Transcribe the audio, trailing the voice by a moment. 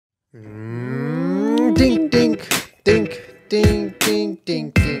Dink, dink, dink, dink, dink, dink,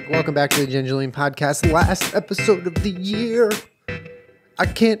 dink. Welcome back to the Jenna Julien Podcast. Last episode of the year. I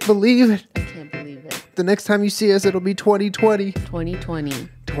can't believe it. I can't believe it. The next time you see us, it'll be 2020. 2020.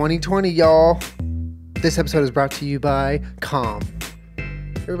 2020, y'all. This episode is brought to you by Calm.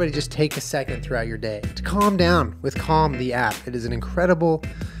 Everybody just take a second throughout your day to calm down with Calm, the app. It is an incredible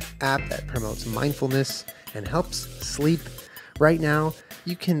app that promotes mindfulness and helps sleep. Right now,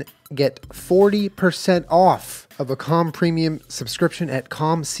 you can get 40% off of a Calm premium subscription at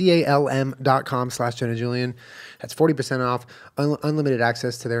calm.com/Jenna Julien. That's 40% off, unlimited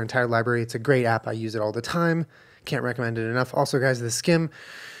access to their entire library. It's a great app. I use it all the time. Can't recommend it enough. Also, guys, the Skim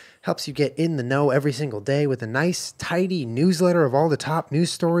helps you get in the know every single day with a nice, tidy newsletter of all the top news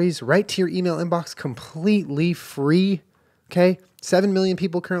stories right to your email inbox, completely free. Okay? 7 million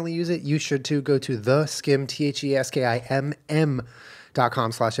people currently use it. You should too. Go to theskim,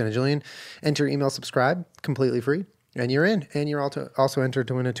 TheSkimm.com/Jenna Julien. Enter your email, subscribe, completely free, and you're in. And you're also entered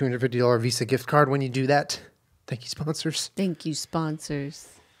to win a $250 Visa gift card when you do that. Thank you, sponsors. Thank you, sponsors.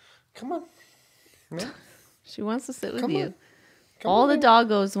 Come on. Yeah. She wants to sit with Come you. on. All the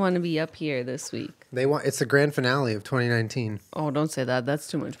doggos want to be up here this week. It's the grand finale of 2019. Oh, don't say that. That's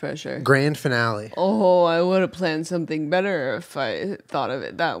too much pressure. Grand finale. Oh, I would have planned something better if I thought of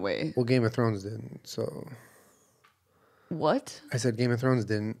it that way. Well, Game of Thrones didn't, so. What? I said Game of Thrones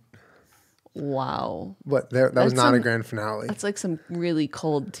didn't. Wow. But that was not a grand finale. That's like some really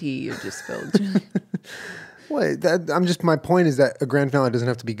cold tea you just spilled. Wait, my point is that a grand finale doesn't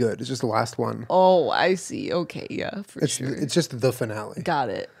have to be good. It's just the last one. Oh, I see. Okay, yeah, for sure. It's just the finale. Got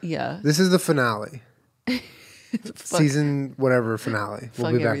it. Yeah. This is the finale. Season whatever finale.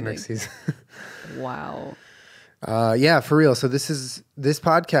 We'll be back everything. next season. Wow. Yeah, for real. So this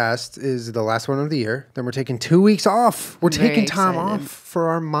podcast is the last one of the year. Then we're taking 2 weeks off. We're taking time off for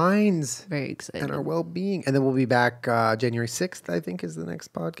our minds. Very excited. And our well-being. And then we'll be back January 6th, I think, is the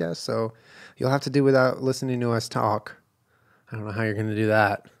next podcast. So you'll have to do without listening to us talk. I don't know how you're going to do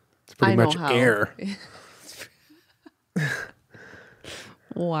that. It's pretty much air.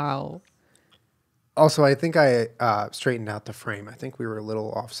 Wow. Also, I think I straightened out the frame. I think we were a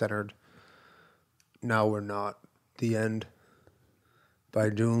little off-centered. No, we're not. The End by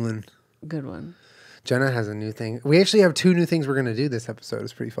Julien. Good one. Jenna has a new thing. We actually have 2 new things we're going to do this episode.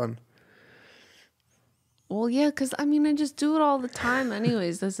 It's pretty fun. Well, yeah, because, I just do it all the time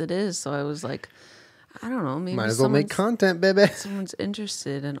anyways, as it is. So I was like, I don't know. Maybe might as well make content, baby. Someone's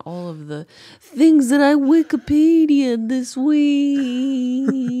interested in all of the things that I Wikipedia'd this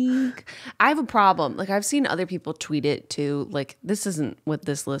week. I have a problem. Like, I've seen other people tweet it too. Like, this isn't what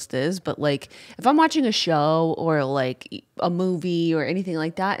this list is, but like, if I'm watching a show or like a movie or anything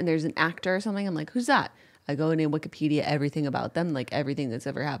like that, and there's an actor or something, I'm like, who's that? I go into Wikipedia, everything about them, like everything that's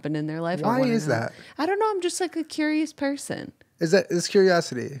ever happened in their life. Why is that? I don't know. I'm just like a curious person. Is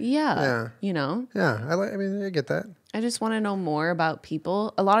curiosity? Yeah. You know? Yeah. I get that. I just want to know more about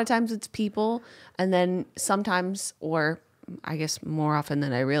people. A lot of times it's people, and then sometimes, or I guess more often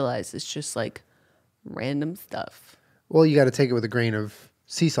than I realize, it's just like random stuff. Well, you got to take it with a grain of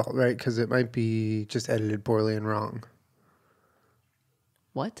sea salt, right? Because it might be just edited poorly and wrong.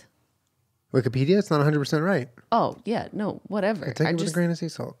 What? Wikipedia, it's not 100% right. Oh, yeah. No, whatever. Take it with a grain of sea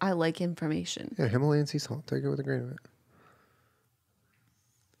salt. I like information. Yeah, Himalayan sea salt. Take it with a grain of it.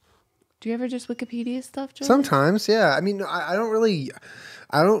 Do you ever just Wikipedia stuff, Joe? Sometimes, yeah. I don't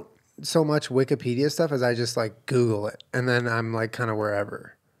so much Wikipedia stuff as I just like Google it. And then I'm like kind of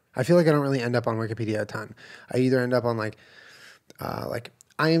wherever. I feel like I don't really end up on Wikipedia a ton. I either end up on like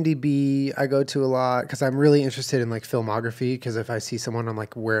IMDb I go to a lot because I'm really interested in like filmography, because if I see someone, I'm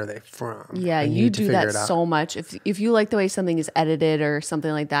like, where are they from? Yeah, you do that so much. If you like the way something is edited or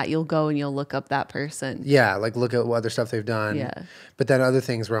something like that, you'll go and you'll look up that person. Yeah, like look at what other stuff they've done. Yeah. But then other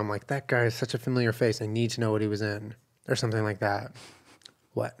things where I'm like, that guy is such a familiar face. I need to know what he was in or something like that.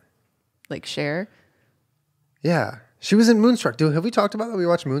 What? Like Cher? Yeah. She was in Moonstruck. Dude, have we talked about that? We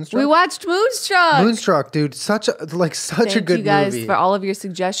watched Moonstruck? We watched Moonstruck. Moonstruck, dude. Such a good movie. Thank you guys for all of your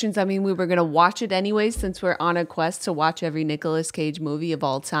suggestions. We were going to watch it anyways, since we're on a quest to watch every Nicolas Cage movie of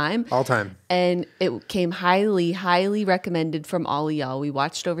all time. All time. And it came highly, highly recommended from all of y'all. We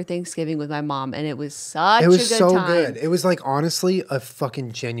watched over Thanksgiving with my mom, and it was such a good time. It was so good. It was like, honestly, a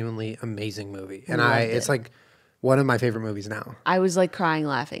fucking genuinely amazing movie. And it's like one of my favorite movies now. I was like crying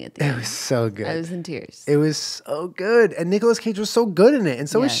laughing at the end. It was so good. I was in tears. It was so good. And Nicolas Cage was so good in it. And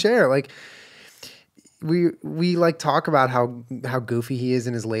so was Cher. Like, we like talk about how goofy he is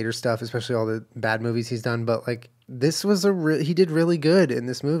in his later stuff, especially all the bad movies he's done. But like this was he did really good in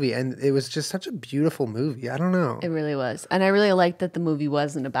this movie, and it was just such a beautiful movie. I don't know. It really was. And I really liked that the movie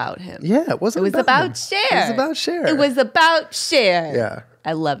wasn't about him. Yeah, it wasn't. It was about Cher. It was about Cher. It was about Cher. Yeah.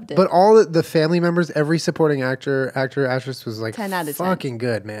 I loved it. But all the family members, every supporting actress was like 10 out of 10. fucking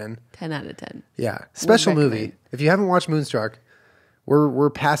good, man. 10 out of 10. Yeah. Special movie. recommend. If you haven't watched Moonstruck, we're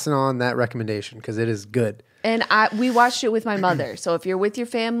passing on that recommendation because it is good. And we watched it with my mother. So if you're with your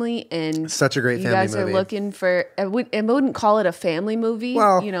family and Such a great you family guys movie. are looking for, I wouldn't call it a family movie,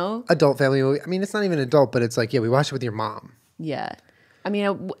 Well, you know? adult family movie. I mean, it's not even adult, but it's like, yeah, we watched it with your mom. Yeah. I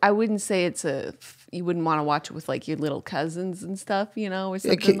mean, I wouldn't say you wouldn't want to watch it with like your little cousins and stuff, you know, or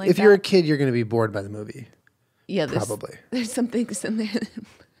something like that. If you're a kid, you're going to be bored by the movie. Yeah, probably. There's some things in there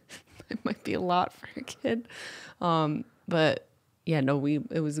that might be a lot for a kid. But yeah, no,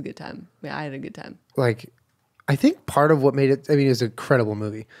 it was a good time. Yeah, I had a good time. Like, I think part of what made it, I mean, it was an incredible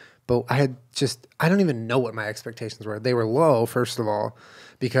movie, but I don't even know what my expectations were. They were low, first of all,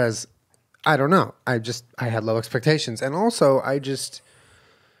 because I don't know. I had low expectations. And also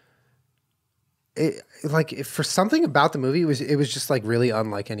for something about the movie, it was just like really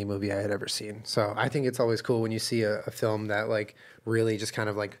unlike any movie I had ever seen. So I think it's always cool when you see a film that like really just kind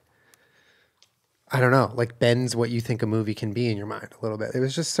of like, I don't know, like bends what you think a movie can be in your mind a little bit. It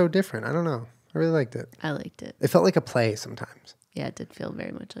was just so different. I don't know. I really liked it. I liked it. It felt like a play sometimes. Yeah, it did feel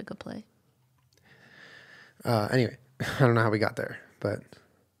very much like a play. Anyway, I don't know how we got there, but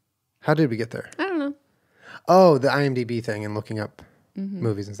how did we get there? I don't know. Oh, the IMDb thing and looking up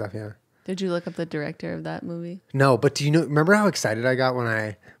movies and stuff. Yeah. Did you look up the director of that movie? No, but remember how excited I got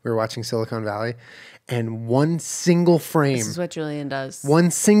when we were watching Silicon Valley, and one single frame. This is what Julian does.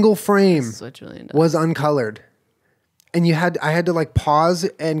 One single frame This is what Julian does. was uncolored, and I had to like pause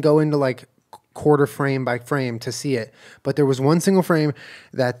and go into like quarter frame by frame to see it. But there was one single frame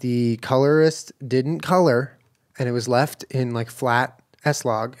that the colorist didn't color, and it was left in like flat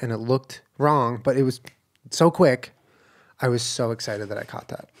S-log, and it looked wrong, but it was so quick. I was so excited that I caught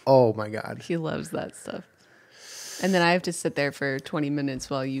that. Oh my God. He loves that stuff. And then I have to sit there for 20 minutes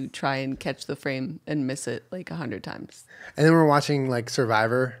while you try and catch the frame and miss it like 100 times. And then we're watching like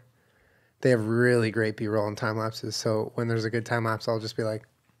Survivor. They have really great B-roll and time lapses. So when there's a good time lapse, I'll just be like,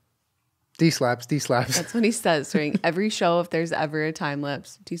 D-slaps, D-slaps. That's what he says during every show. If there's ever a time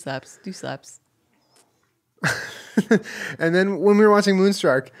lapse, D-slaps, D-slaps. And then when we were watching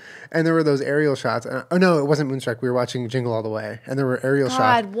Moonstruck and there were those aerial shots. Oh no, it wasn't Moonstruck. We were watching Jingle All the Way and there were aerial shots.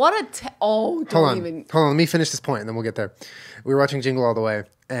 God, what a... Hold on. Let me finish this point and then we'll get there. We were watching Jingle All the Way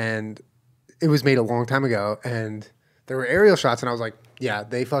and it was made a long time ago and there were aerial shots and I was like, yeah,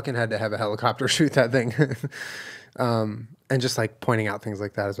 they fucking had to have a helicopter shoot that thing. And just like pointing out things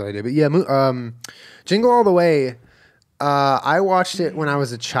like that is what I did. But yeah, Jingle All the Way, I watched it when I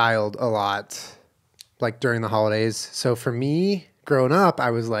was a child a lot, like during the holidays. So for me, growing up, I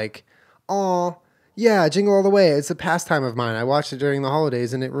was like, oh, yeah, Jingle All the Way. It's a pastime of mine. I watched it during the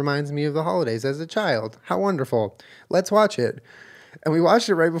holidays and it reminds me of the holidays as a child. How wonderful. Let's watch it. And we watched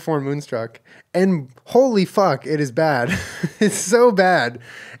it right before Moonstruck. And holy fuck, it is bad. It's so bad.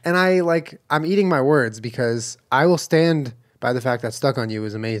 And I'm eating my words because I will stand by the fact that Stuck on You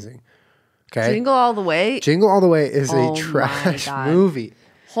is amazing. Okay? Jingle All the Way? Jingle All the Way is Oh a trash my God. movie.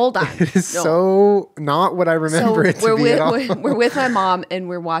 Hold on. It is so not what I remember it to be at all. We're with my mom and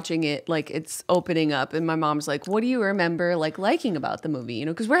we're watching it like it's opening up and my mom's like, what do you remember like liking about the movie? You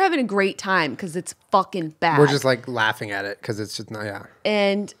know, because we're having a great time because it's fucking bad. We're just like laughing at it because it's just, yeah.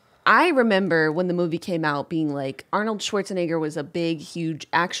 And I remember when the movie came out being like Arnold Schwarzenegger was a big, huge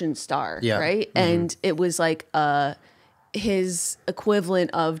action star, Yeah. right? Mm-hmm. And it was like his equivalent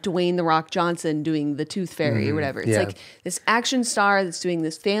of Dwayne The Rock Johnson doing the Tooth Fairy or whatever. It's Yeah. like this action star that's doing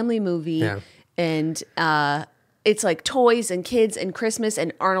this family movie Yeah. and it's like toys and kids and Christmas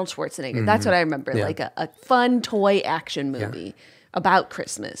and Arnold Schwarzenegger. That's what I remember. Yeah. Like a fun toy action movie about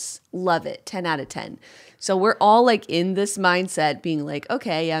Christmas. Love it. 10 out of 10. So we're all like in this mindset being like,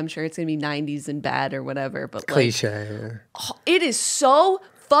 okay, yeah, I'm sure it's going to be 90s and bad or whatever. But like, Cliche. it is so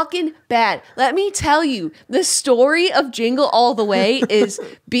fucking bad. Let me tell you, the story of Jingle All the Way is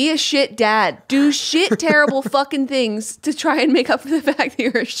be a shit dad. Do shit terrible fucking things to try and make up for the fact that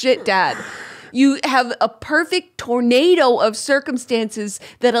you're a shit dad. You have a perfect tornado of circumstances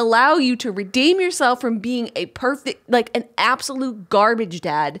that allow you to redeem yourself from being a perfect, like an absolute garbage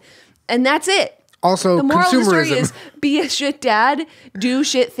dad. And that's it. Also, The moral of the story consumerism. is be a shit dad, do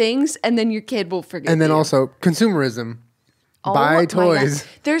shit things, and then your kid will forgive you. And then also consumerism. Buy my toys.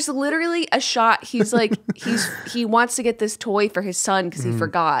 God. There's literally a shot. He's like, he wants to get this toy for his son because he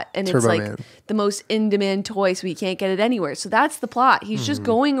forgot. And Turbo it's like Man. the most in-demand toy, so he can't get it anywhere. So that's the plot. He's just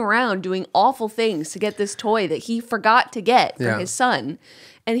going around doing awful things to get this toy that he forgot to get for his son.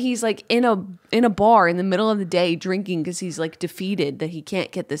 And he's like in a bar in the middle of the day drinking because he's like defeated that he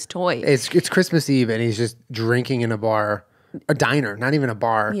can't get this toy. It's Christmas Eve and he's just drinking in a bar. A diner, not even a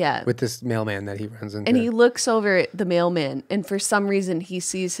bar, with this mailman that he runs into. And he looks over at the mailman, and for some reason, he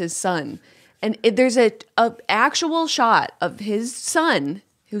sees his son. And there's a actual shot of his son,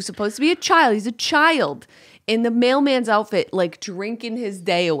 who's supposed to be a child. He's a child in the mailman's outfit, like drinking his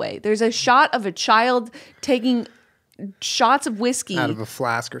day away. There's a shot of a child taking shots of whiskey out of a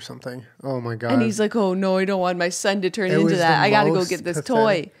flask or something. Oh my God. And he's like, oh no, I don't want my son to turn into that. I got to go get this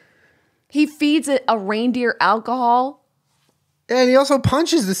toy. He feeds it a reindeer alcohol. And he also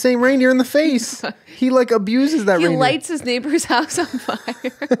punches the same reindeer in the face. He like abuses that reindeer. He lights his neighbor's house on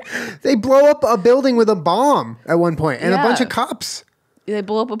fire. They blow up a building with a bomb at one point and a bunch of cops. They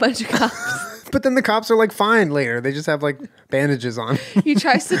blow up a bunch of cops. But then the cops are like fine later. They just have like bandages on. He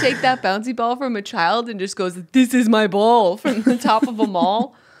tries to take that bouncy ball from a child and just goes, "This is my ball," from the top of a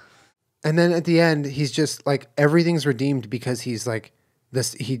mall. And then at the end, he's just like, everything's redeemed because he's like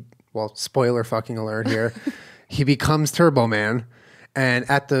this. Well, spoiler fucking alert here. He becomes Turbo Man, and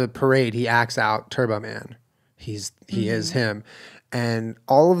at the parade, he acts out Turbo Man. He is him, and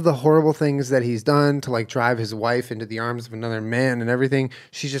all of the horrible things that he's done to like drive his wife into the arms of another man and everything.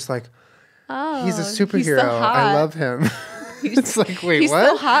 She's just like, oh, he's a superhero. He's so hot. I love him. It's like, wait, he's what?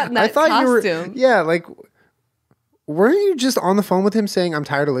 So hot in that costume. Like, weren't you just on the phone with him saying, "I'm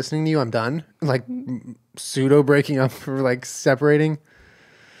tired of listening to you. I'm done." Like pseudo breaking up or like separating.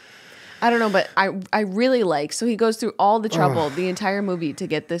 I don't know, but I really like, so he goes through all the trouble, the entire movie, to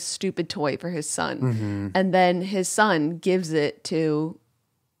get this stupid toy for his son. Mm-hmm. And then his son gives it to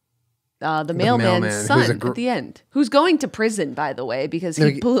the mailman's son at the end, who's going to prison, by the way, because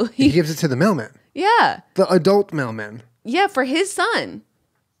he gives it to the mailman. Yeah. The adult mailman. Yeah, for his son.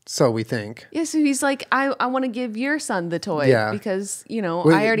 So we think. Yeah, so he's like, I want to give your son the toy because, I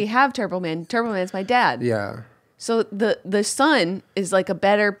already have Turbo Man. Turbo Man's my dad. Yeah. So the son is like a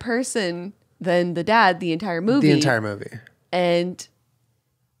better person than the dad the entire movie. And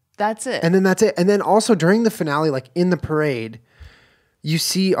that's it. And then that's it. And then also during the finale, like in the parade, you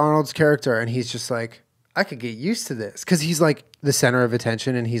see Arnold's character and he's just like, I could get used to this. Because he's like the center of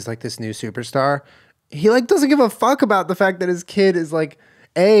attention and he's like this new superstar. He like doesn't give a fuck about the fact that his kid is like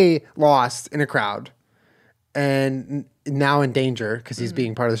lost in a crowd and now in danger because he's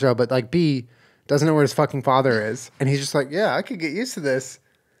being part of the show. But like B, doesn't know where his fucking father is. And he's just like, yeah, I could get used to this.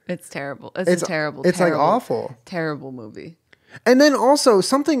 It's terrible. It's like awful. Terrible movie. And then also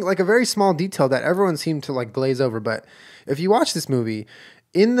something like a very small detail that everyone seemed to like glaze over. But if you watch this movie,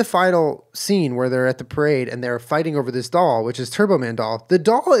 in the final scene where they're at the parade and they're fighting over this doll, which is Turbo Man doll, the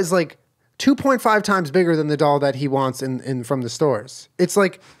doll is like 2.5 times bigger than the doll that he wants in from the stores. It's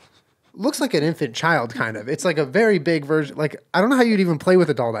like, looks like an infant child kind of. It's like a very big version. Like, I don't know how you'd even play with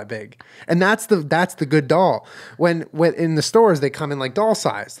a doll that big. And that's the good doll. When in the stores, they come in like doll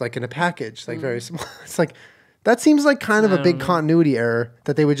size, like in a package, like very small. It's like, that seems like kind of a big continuity error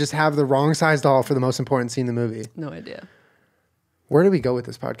that they would just have the wrong size doll for the most important scene in the movie. No idea. Where do we go with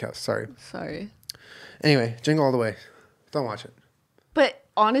this podcast? Sorry. Anyway, Jingle All the Way. Don't watch it. But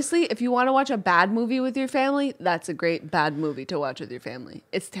honestly, if you want to watch a bad movie with your family, that's a great bad movie to watch with your family.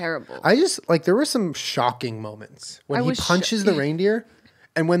 It's terrible. I just, like, there were some shocking moments. When he punches the reindeer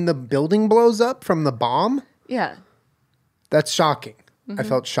and when the building blows up from the bomb. Yeah. That's shocking. Mm-hmm. I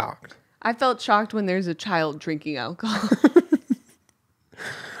felt shocked. I felt shocked when there's a child drinking alcohol.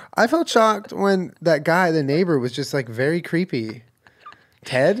 I felt shocked when that guy, the neighbor, was just, like, very creepy.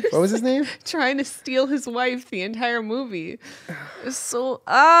 Ted? What was his name? Trying to steal his wife the entire movie. It's so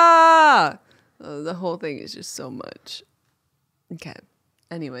the whole thing is just so much. Okay.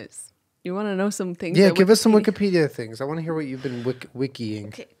 Anyways, you want to know some things? Yeah, give us some Wikipedia things. I want to hear what you've been wikiing.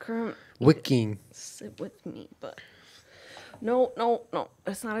 Okay, Kerm. Wikiing. Sit with me, but no.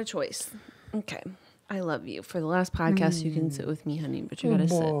 That's not a choice. Okay. I love you. For the last podcast, you can sit with me, honey, but you gotta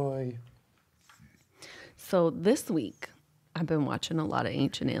sit. So this week, I've been watching a lot of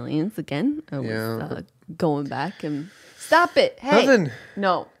Ancient Aliens again. I was going back and stop it. Hey, Nothing.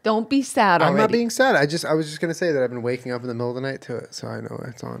 No, don't be sad already. I'm not being sad. I was just gonna say that I've been waking up in the middle of the night to it, so I know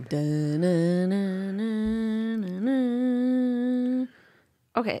it's on.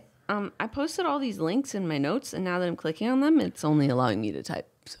 Okay, I posted all these links in my notes, and now that I'm clicking on them, it's only allowing me to type.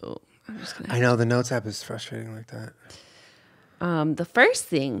 So I'm just gonna. I know the Notes app is frustrating like that. The first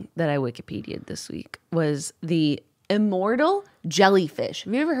thing that I Wikipedia'd this week was the Immortal jellyfish.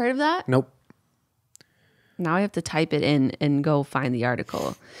 Have you ever heard of that? Nope. Now I have to type it in and go find the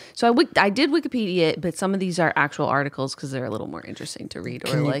article. So I did Wikipedia it, but some of these are actual articles because they're a little more interesting to read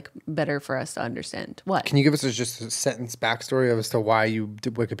or like better for us to understand. What? Can you give us just a sentence backstory as to why you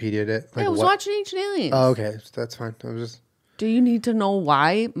did Wikipedia'd it? Like I was watching Ancient Aliens. Oh, okay. That's fine. I was just... Do you need to know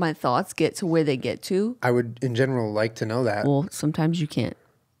why my thoughts get to where they get to? I would, in general, like to know that. Well, sometimes you can't.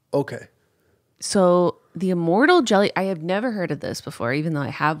 Okay. So the immortal jelly, I have never heard of this before, even though I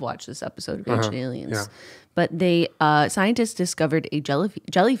have watched this episode of Ancient Aliens. Yeah. But they scientists discovered a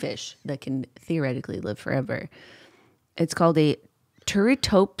jellyfish that can theoretically live forever. It's called a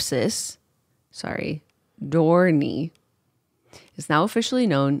Turritopsis, dorni. It's now officially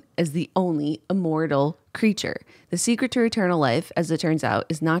known as the only immortal creature. The secret to eternal life, as it turns out,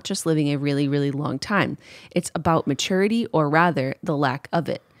 is not just living a really, really long time. It's about maturity, or rather, the lack of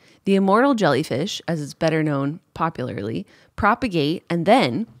it. The immortal jellyfish, as it's better known popularly, propagate and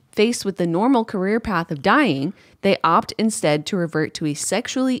then, faced with the normal career path of dying, they opt instead to revert to a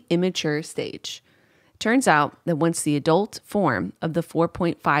sexually immature stage. Turns out that once the adult form of the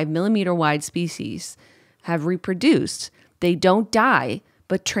 4.5 millimeter wide species have reproduced, they don't die,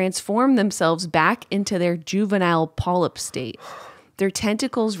 but transform themselves back into their juvenile polyp state. Their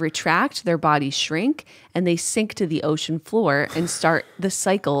tentacles retract, their bodies shrink, and they sink to the ocean floor and start the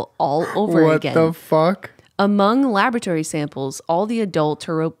cycle all over again. What the fuck? Among laboratory samples, all the adult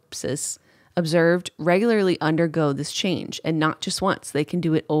Turritopsis observed regularly undergo this change, and not just once. They can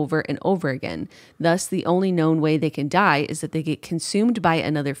do it over and over again. Thus, the only known way they can die is that they get consumed by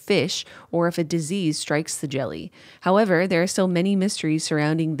another fish, or if a disease strikes the jelly. However, there are still many mysteries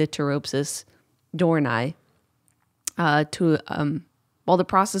surrounding the Turritopsis dorni. While the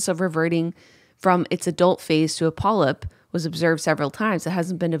process of reverting from its adult phase to a polyp was observed several times, it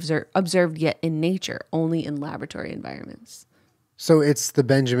hasn't been observed yet in nature, only in laboratory environments. So it's the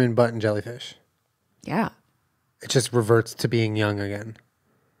Benjamin Button jellyfish. Yeah. It just reverts to being young again.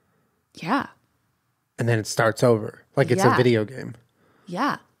 Yeah. And then it starts over. Like it's a video game.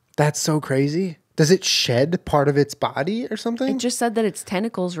 Yeah. That's so crazy. Does it shed part of its body or something? It just said that its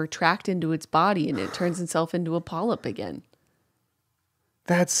tentacles retract into its body and it turns itself into a polyp again.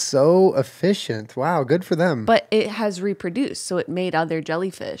 That's so efficient. Wow, good for them. But it has reproduced, so it made other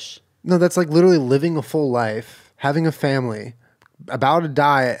jellyfish. No, that's like literally living a full life, having a family, about to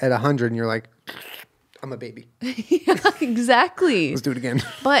die at 100, and you're like, I'm a baby. Yeah, exactly. Let's do it again.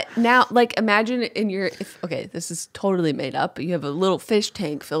 But now, like, imagine okay, this is totally made up, but you have a little fish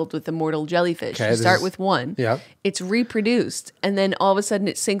tank filled with immortal jellyfish. Okay, you start with one. Yeah. It's reproduced, and then all of a sudden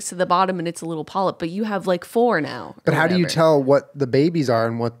it sinks to the bottom and it's a little polyp, but you have like 4 now. But how do you tell what the babies are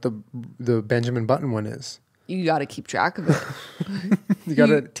and what the Benjamin Button one is? You got to keep track of it. You got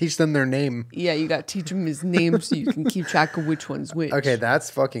to teach them their name. Yeah, you got to teach them his name so you can keep track of which one's which. Okay, that's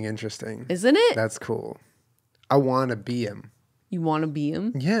fucking interesting. Isn't it? That's cool. I want to be him. You want to be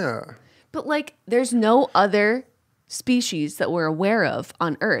him? Yeah. But like, there's no other species that we're aware of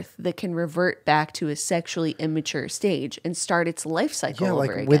on Earth that can revert back to a sexually immature stage and start its life cycle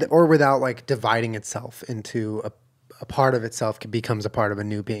over again. Without like dividing itself into a part of itself becomes a part of a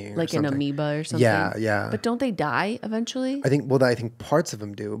new being. Like an amoeba or something. Yeah, yeah. But don't they die eventually? I think parts of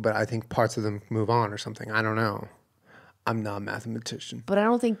them do, but I think parts of them move on or something. I don't know. I'm not a mathematician. But I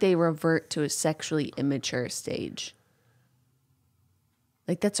don't think they revert to a sexually immature stage.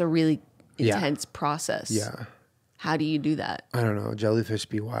 Like, that's a really intense process. Yeah. How do you do that? I don't know. Jellyfish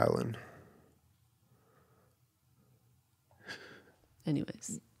be wildin'.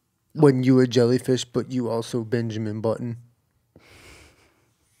 Anyways. When you a jellyfish, but you also Benjamin Button.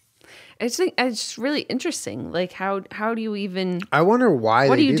 It's really interesting. Like, how do you even... I wonder why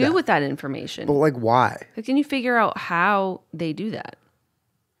what they do you do that. with that information? But like, why? Like, can you figure out how they do that?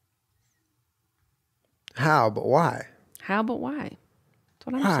 How, but why? How, but why? That's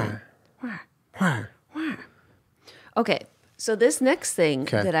what I'm saying. Why? Okay, so this next thing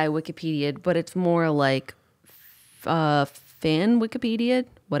that I Wikipedia'd, but it's more like fan Wikipedia'd,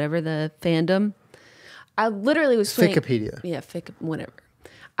 whatever the fandom. I literally was playing... Wikipedia. Yeah, whatever.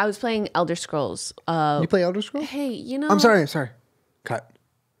 I was playing Elder Scrolls. You play Elder Scrolls? Hey, I'm sorry. Cut.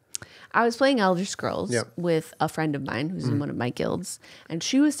 I was playing Elder Scrolls Yep. with a friend of mine who's in one of my guilds, and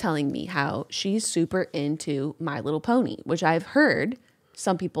she was telling me how she's super into My Little Pony, which I've heard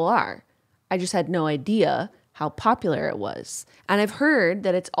some people are. I just had no idea how popular it was. And I've heard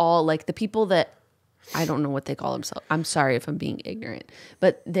that it's all like the people that, I don't know what they call themselves. I'm sorry if I'm being ignorant,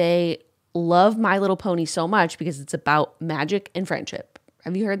 but they love My Little Pony so much because it's about magic and friendship.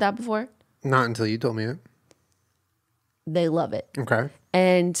 Have you heard that before? Not until you told me it. they love it. Okay.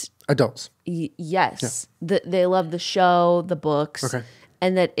 And Adults. yes, they love the show, the books, Okay.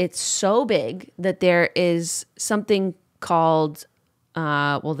 and that it's so big that there is something called,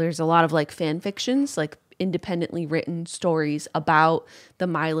 there's a lot of like fan fictions, like independently written stories about the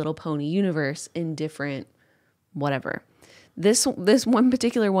My Little Pony universe in different whatever. This one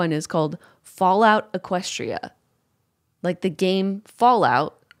particular one is called Fallout Equestria, like the game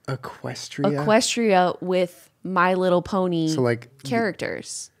Fallout. Equestria with My Little Pony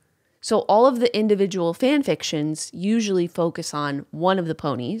characters. So all of the individual fan fictions usually focus on one of the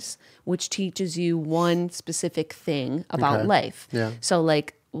ponies, which teaches you one specific thing about life. Yeah. So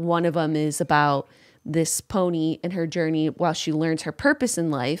like one of them is about this pony and her journey while she learns her purpose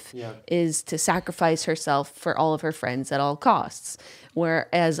in life is to sacrifice herself for all of her friends at all costs.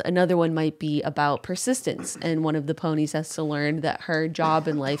 Whereas another one might be about persistence, and one of the ponies has to learn that her job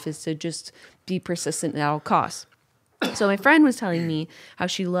in life is to just be persistent at all costs. So my friend was telling me how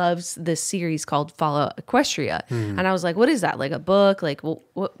she loves this series called Fallout Equestria. And I was like, what is that? Like a book? Like, well,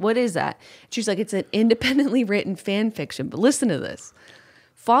 what is that? She's like, it's an independently written fan fiction. But listen to this.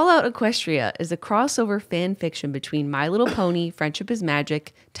 Fallout Equestria is a crossover fan fiction between My Little Pony, Friendship is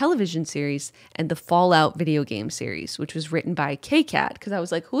Magic television series and the Fallout video game series, which was written by K-Cat. Because I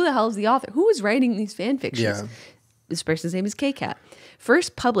was like, who the hell is the author? Who is writing these fan fictions? Yeah. This person's name is K-Cat.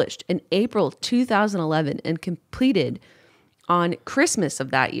 First published in April 2011 and completed on Christmas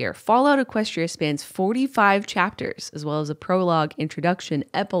of that year, Fallout Equestria spans 45 chapters, as well as a prologue, introduction,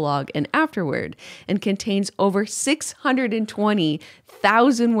 epilogue, and afterword, and contains over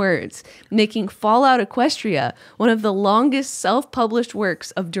 620,000 words, making Fallout Equestria one of the longest self-published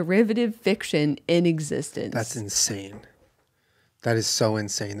works of derivative fiction in existence. That's insane. That is so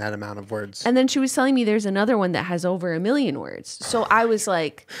insane, that amount of words. And then she was telling me there's another one that has over 1 million words. So I was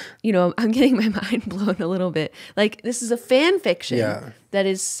like, I'm getting my mind blown a little bit. Like, this is a fan fiction that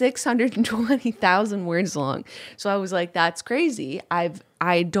is 620,000 words long. So I was like, that's crazy.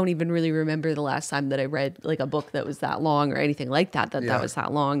 I don't even really remember the last time that I read like a book that was that long or anything like that was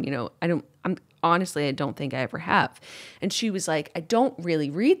that long. Honestly, I don't think I ever have. And she was like, I don't really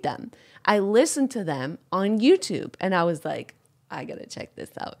read them. I listen to them on YouTube. And I was like, I gotta check this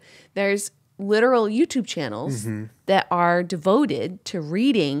out. There's literal YouTube channels that are devoted to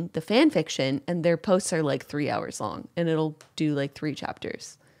reading the fan fiction, and their posts are like 3 hours long, and it'll do like 3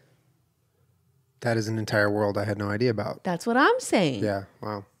 chapters. That is an entire world I had no idea about. That's what I'm saying. Yeah,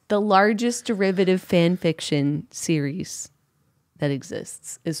 wow. The largest derivative fan fiction series that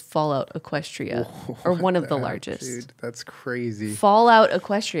exists is Fallout Equestria, or one of the largest. Dude, that's crazy. Fallout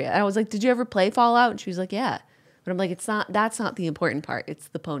Equestria. And I was like, did you ever play Fallout? And she was like, yeah. But I'm like, that's not the important part. It's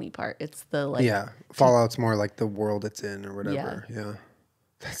the pony part. It's the like. Yeah. Fallout's more like the world it's in or whatever. Yeah.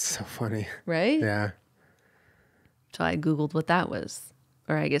 That's so funny. Right? Yeah. So I Googled what that was.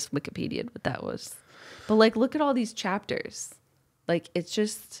 Or I guess Wikipedia'd what that was. But like, look at all these chapters. Like, it's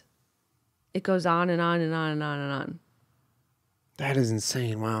just, it goes on and on and on and on and on. That is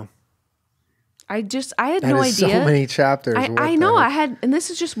insane. Wow. I had That no is idea. So many chapters. I know. And this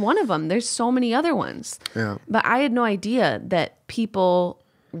is just one of them. There's so many other ones. Yeah. But I had no idea that people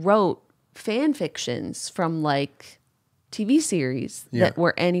wrote fan fictions from like TV series that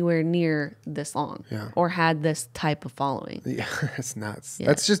were anywhere near this long or had this type of following. Yeah, that's nuts. Yeah.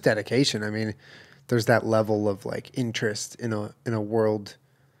 That's just dedication. I mean, there's that level of like interest in a world,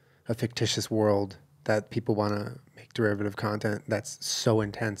 a fictitious world that people want to make derivative content. That's so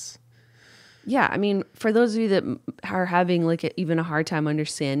intense. Yeah, I mean, for those of you that are having like even a hard time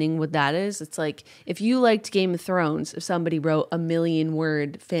understanding what that is, it's like if you liked Game of Thrones, if somebody wrote 1 million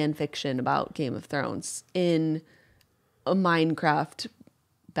word fan fiction about Game of Thrones in a Minecraft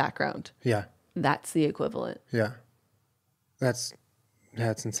background, that's the equivalent. Yeah, that's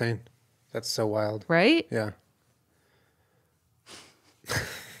insane. That's so wild, right? Yeah.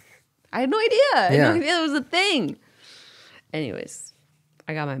 I had no idea. I had no idea that was a thing. Anyways.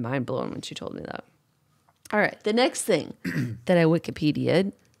 I got my mind blown when she told me that. All right. The next thing that I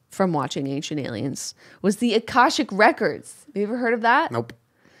Wikipedia'd from watching Ancient Aliens was the Akashic Records. Have you ever heard of that? Nope.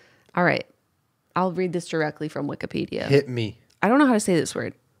 All right. I'll read this directly from Wikipedia. Hit me. I don't know how to say this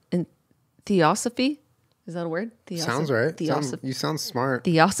word. And theosophy? Is that a word? Sounds right. You sound smart.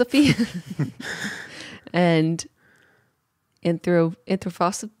 Theosophy. And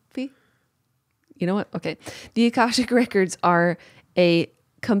anthroposophy. You know what? Okay. The Akashic Records are a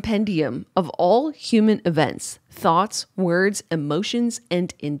compendium of all human events, thoughts, words, emotions,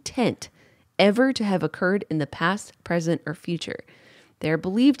 and intent ever to have occurred in the past, present, or future. They are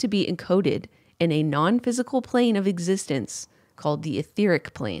believed to be encoded in a non-physical plane of existence called the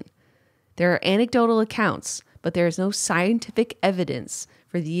etheric plane. There are anecdotal accounts, but there is no scientific evidence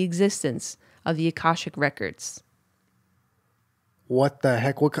for the existence of the Akashic records. What the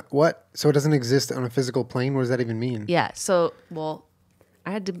heck? What? So it doesn't exist on a physical plane? What does that even mean? Yeah. So, well,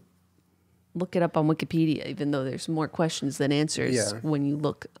 I had to look it up on Wikipedia, even though there's more questions than answers when you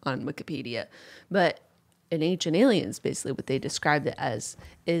look on Wikipedia. But in Ancient Aliens, basically what they described it as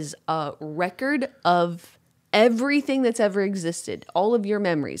is a record of everything that's ever existed. All of your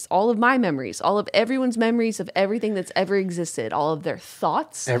memories, all of my memories, all of everyone's memories of everything that's ever existed. All of their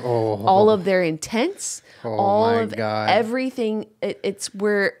thoughts, all of their intents, all of everything.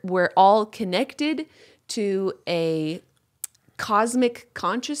 We're all connected to a cosmic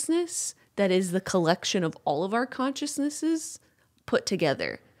consciousness that is the collection of all of our consciousnesses put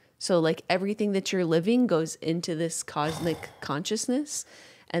together. So like everything that you're living goes into this cosmic consciousness,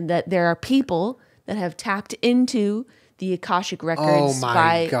 and that there are people that have tapped into the Akashic records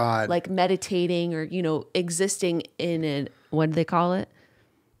by like meditating or, you know, existing in a, what do they call it?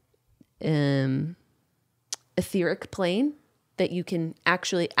 Etheric plane, that you can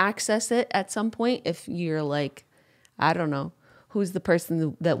actually access it at some point if you're like, I don't know, who's the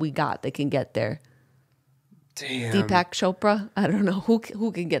person that we got that can get there? Damn. Deepak Chopra? I don't know. Who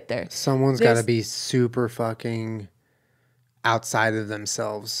can get there? Someone's got to be super fucking outside of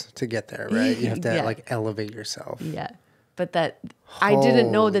themselves to get there, right? You have to like elevate yourself. Yeah. But that I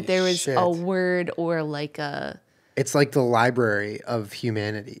didn't know that there was a word or like a... It's like the library of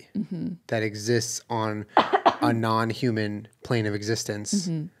humanity that exists on a non-human plane of existence.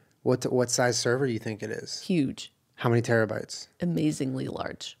 What size server do you think it is? Huge. How many terabytes? Amazingly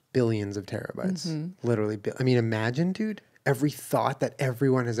large. Billions of terabytes. Literally. I mean, imagine, dude, every thought that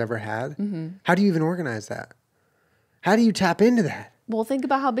everyone has ever had. How do you even organize that? How do you tap into that? Well, think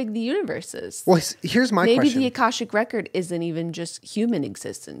about how big the universe is. Well, here's my question. Maybe the Akashic record isn't even just human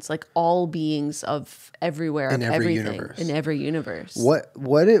existence, like all beings of everywhere, in of every everything, universe. in every universe.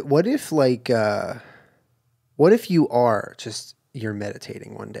 What if you are just, you're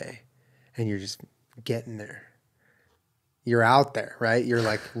meditating one day and you're just getting there. You're out there, right? You're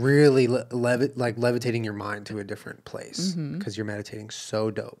like really levitating your mind to a different place because you're meditating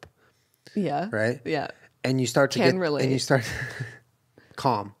so dope. Yeah. Right? Yeah. And you start to relate. And you start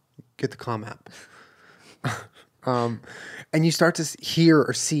Calm. Get the Calm app. And you start to hear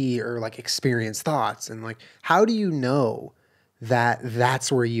or see or like experience thoughts, and like, how do you know that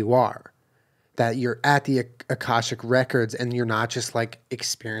that's where you are? That you're at the Akashic records and you're not just like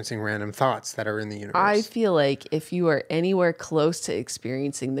experiencing random thoughts that are in the universe. I feel like if you are anywhere close to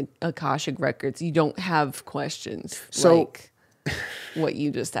experiencing the Akashic records, you don't have questions like what you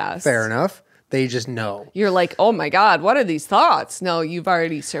just asked. Fair enough. They just know. You're like, oh my God, what are these thoughts? No, you've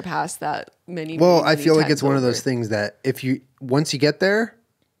already surpassed that many. Well, I feel like it's one of those things that once you get there,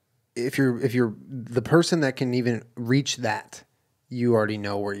 if you're the person that can even reach that, you already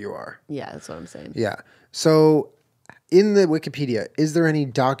know where you are. Yeah, that's what I'm saying. Yeah. So in the Wikipedia, is there any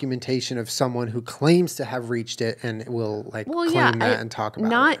documentation of someone who claims to have reached it and will claim that and talk about it?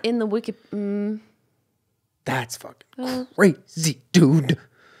 Not in the Wiki. That's fucking crazy, dude.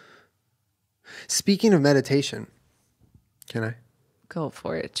 Speaking of meditation, can I? Go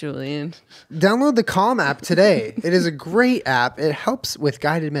for it, Julien. Download the Calm app today. It is a great app. It helps with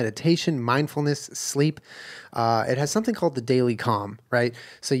guided meditation, mindfulness, sleep. It has something called the Daily Calm, right?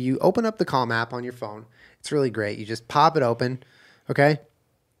 So you open up the Calm app on your phone. It's really great. You just pop it open, okay?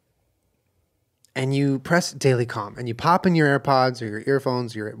 And you press Daily Calm, and you pop in your AirPods or your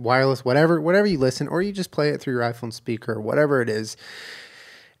earphones, your wireless, whatever you listen, or you just play it through your iPhone speaker, or whatever it is.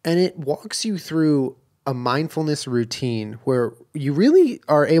 And it walks you through a mindfulness routine where you really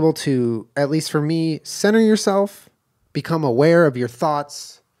are able to, at least for me, center yourself, become aware of your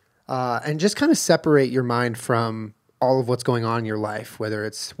thoughts, and just kind of separate your mind from all of what's going on in your life, whether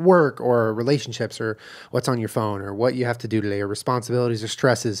it's work or relationships or what's on your phone or what you have to do today or responsibilities or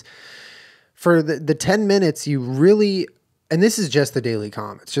stresses. For the 10 minutes, you really, and this is just the Daily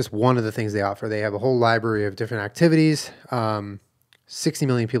Calm. It's just one of the things they offer. They have a whole library of different activities. 60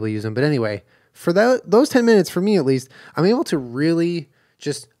 million people use them. But anyway, for those 10 minutes, for me at least, I'm able to really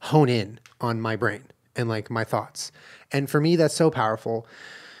just hone in on my brain and like my thoughts. And for me, that's so powerful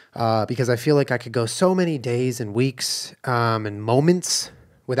because I feel like I could go so many days and weeks and moments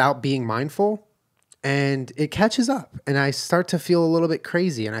without being mindful. And it catches up and I start to feel a little bit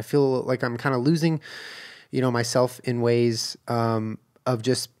crazy. And I feel like I'm kind of losing, myself in ways of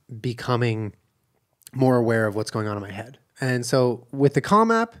just becoming more aware of what's going on in my head. And so with the Calm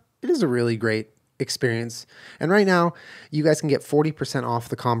app, it is a really great experience. And right now, you guys can get 40% off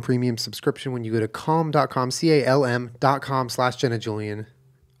the Calm Premium subscription when you go to calm.com, CALM.com/Jenna Julien.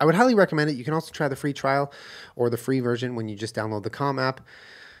 I would highly recommend it. You can also try the free trial or the free version when you just download the Calm app.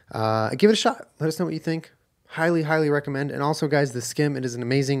 Give it a shot. Let us know what you think. Highly, highly recommend. And also, guys, the Skim, it is an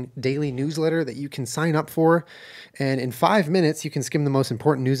amazing daily newsletter that you can sign up for. And in 5 minutes, you can skim the most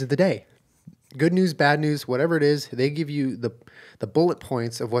important news of the day. Good news, bad news, whatever it is, they give you the bullet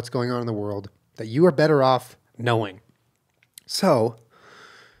points of what's going on in the world that you are better off knowing. So,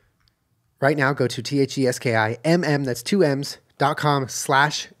 right now, go to THESKIMM, that's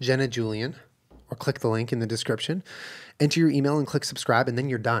 2Ms.com/Jenna Julien, or click the link in the description. Enter your email and click subscribe, and then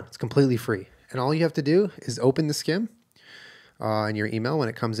you're done. It's completely free. And all you have to do is open the Skim in your email when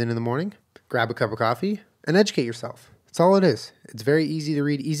it comes in the morning, grab a cup of coffee, and educate yourself. That's all it is. It's very easy to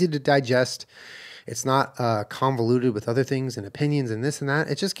read, easy to digest. It's not convoluted with other things and opinions and this and that.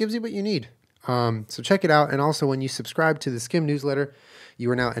 It just gives you what you need. So check it out. And also, when you subscribe to the Skim newsletter, you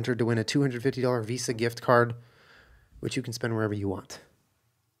are now entered to win a $250 Visa gift card, which you can spend wherever you want.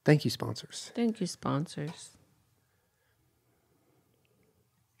 Thank you, sponsors. Thank you, sponsors.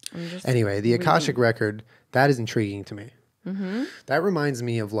 Anyway, the Akashic record, that is intriguing to me. Mm-hmm. That reminds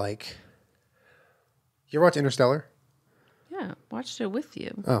me of, like, you ever watch Interstellar? Yeah, watched it with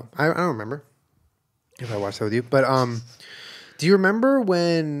you. Oh, I don't remember if I watched that with you. But do you remember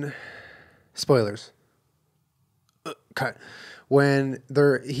when, spoilers, cut, when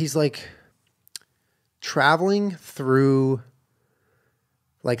he's, like, traveling through,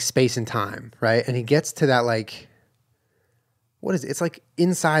 like, space and time, right? And he gets to that, like, what is it? It's like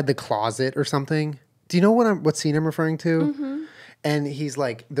inside the closet or something. Do you know what scene I'm referring to? Mm-hmm. And he's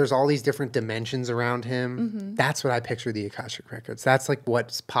like, there's all these different dimensions around him. Mm-hmm. That's what I picture the Akashic records. That's like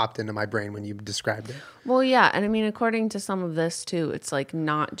what's popped into my brain when you described it. Well, yeah. And I mean, according to some of this too, it's like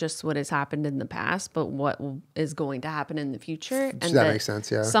not just what has happened in the past, but what is going to happen in the future. And that makes sense,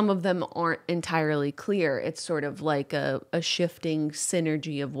 yeah. Some of them aren't entirely clear. It's sort of like a shifting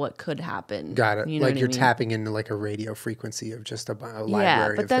synergy of what could happen. Got it. You know like you're I mean? tapping into like a radio frequency of just a library yeah,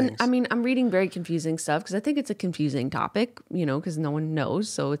 but of then, things. I mean, I'm reading very confusing stuff because I think it's a confusing topic, you know, because no one knows.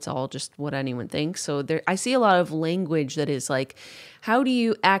 So it's all just what anyone thinks. So I see a lot of language that is like, how do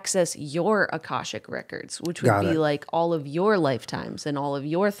you access your Akashic records, which would be like all of your lifetimes and all of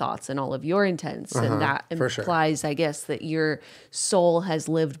your thoughts and all of your intents. And that implies, I guess, that your soul has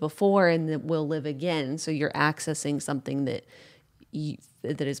lived before and that will live again. So you're accessing something that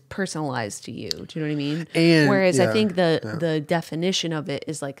is personalized to you. Do you know what I mean? And, whereas I think the definition of it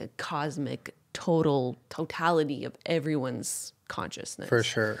is like a cosmic totality of everyone's consciousness. For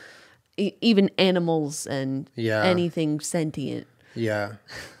sure. Even animals and anything sentient. Yeah.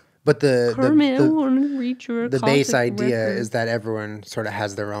 But the base idea is that everyone sort of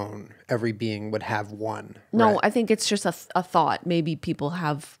has their own. Every being would have one. No, right? I think it's just a thought. Maybe people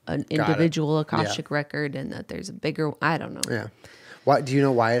have an individual Akashic record and that there's a bigger, I don't know. Yeah. Why, do you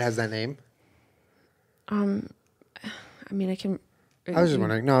know why it has that name? I mean, I was just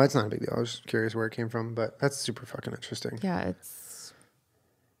wondering. No, it's not a big deal. I was curious where it came from, but that's super fucking interesting. Yeah,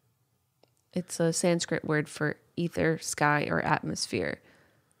 it's a Sanskrit word for ether, sky, or atmosphere.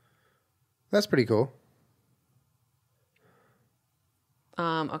 That's pretty cool.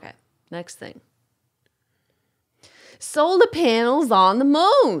 Okay, next thing. Solar panels on the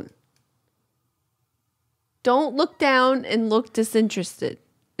moon. Don't look down and look disinterested.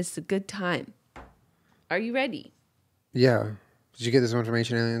 It's a good time. Are you ready? Yeah. Did you get this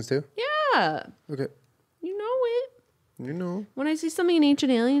information, aliens, too? Yeah. Okay. You know it. You know. When I see something in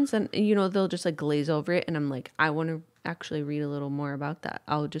Ancient Aliens, and you know, they'll just like glaze over it, and I'm like, I want to actually read a little more about that.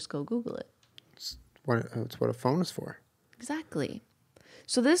 I'll just go Google it. It's what a phone is for. Exactly.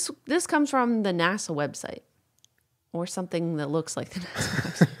 So this comes from the NASA website, or something that looks like the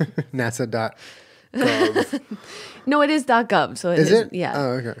NASA website. NASA.gov. No, it is .gov. So is it? Yeah. Oh,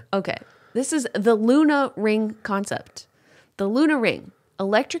 okay. Okay. This is the Luna Ring concept. The Luna Ring,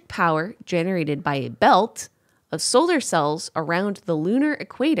 electric power generated by a belt of solar cells around the lunar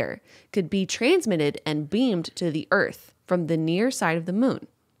equator, could be transmitted and beamed to the Earth from the near side of the moon.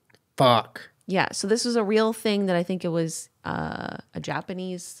 Fuck. Yeah, so this was a real thing that I think it was a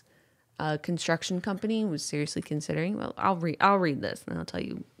Japanese construction company was seriously considering. Well, I'll read this and I'll tell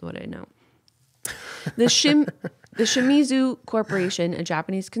you what I know. The Shimizu Corporation, a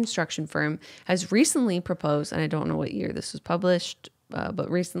Japanese construction firm, has recently proposed, and I don't know what year this was published, but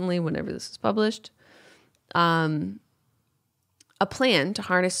recently, whenever this was published, a plan to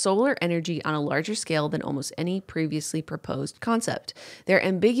harness solar energy on a larger scale than almost any previously proposed concept. Their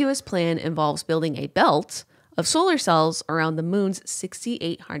ambiguous plan involves building a belt of solar cells around the moon's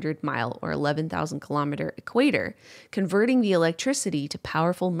 6,800 mile or 11,000 kilometer equator, converting the electricity to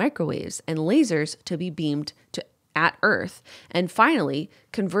powerful microwaves and lasers to be beamed to at Earth, and finally,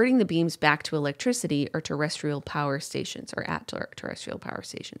 converting the beams back to electricity or terrestrial power stations or at terrestrial power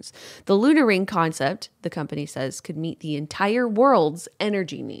stations. The lunar ring concept, the company says, could meet the entire world's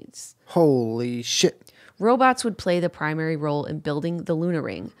energy needs. Holy shit. Robots would play the primary role in building the lunar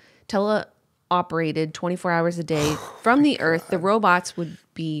ring. Teleoperated 24 hours a day from the Earth, the robots would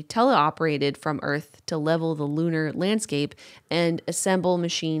be teleoperated from Earth to level the lunar landscape and assemble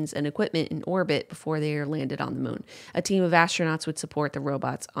machines and equipment in orbit before they are landed on the moon. A team of astronauts would support the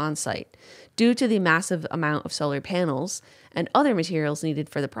robots on site. Due to the massive amount of solar panels and other materials needed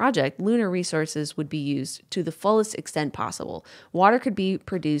for the project, lunar resources would be used to the fullest extent possible. Water could be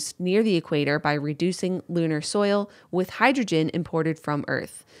produced near the equator by reducing lunar soil with hydrogen imported from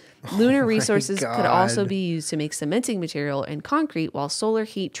Earth. Lunar resources could also be used to make cementing material and concrete, while solar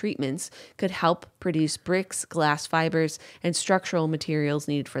heat treatments could help produce bricks, glass fibers, and structural materials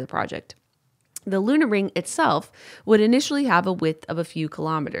needed for the project. The lunar ring itself would initially have a width of a few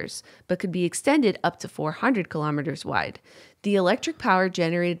kilometers, but could be extended up to 400 kilometers wide. The electric power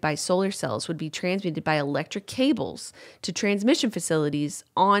generated by solar cells would be transmitted by electric cables to transmission facilities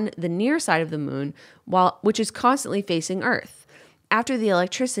on the near side of the moon, which is constantly facing Earth. After the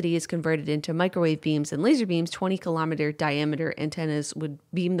electricity is converted into microwave beams and laser beams, 20-kilometer diameter antennas would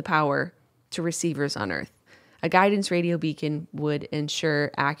beam the power to receivers on Earth. A guidance radio beacon would ensure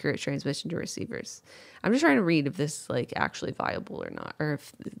accurate transmission to receivers. I'm just trying to read if this is like actually viable or not, or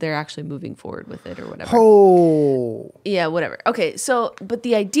if they're actually moving forward with it or whatever. Oh. Yeah, whatever. Okay, so, but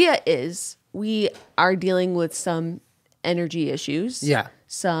the idea is we are dealing with some energy issues. Yeah.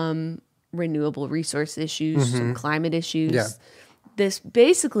 Some renewable resource issues, some climate issues. Yeah. This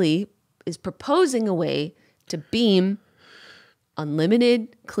basically is proposing a way to beam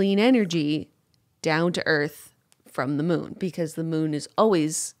unlimited clean energy down to Earth from the moon, because the moon is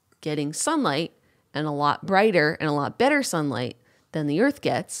always getting sunlight, and a lot brighter and a lot better sunlight than the Earth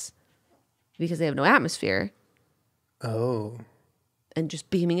gets because they have no atmosphere. Oh. And just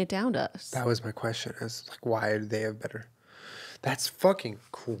beaming it down to us. That was my question. Is like, why do they have better? That's fucking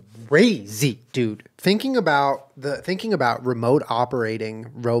crazy, dude. Thinking about remote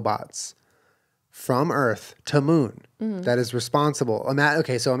operating robots from Earth to moon that is responsible.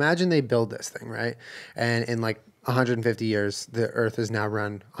 So imagine they build this thing, right? And in like 150 years, the Earth is now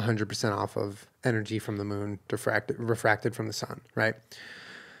run 100% off of energy from the moon, refracted from the sun, right?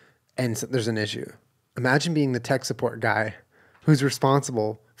 And so there's an issue. Imagine being the tech support guy who's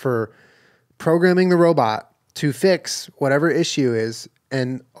responsible for programming the robot to fix whatever issue is,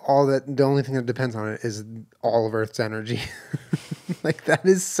 and the only thing that depends on it is all of Earth's energy. Like, that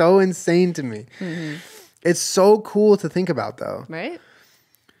is so insane to me. Mm-hmm. It's so cool to think about, though. Right?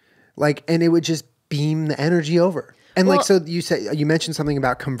 Like, and it would just beam the energy over. And so you mentioned something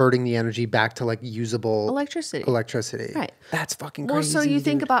about converting the energy back to like usable electricity. Right. That's fucking crazy. Well, so you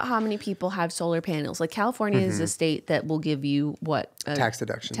think about how many people have solar panels. Like California is a state that will give you tax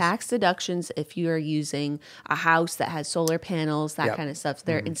deductions. Tax deductions if you are using a house that has solar panels, that kind of stuff. So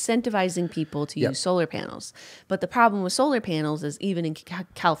they're incentivizing people to use solar panels. But the problem with solar panels is even in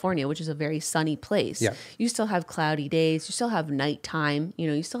California, which is a very sunny place, you still have cloudy days, you still have nighttime,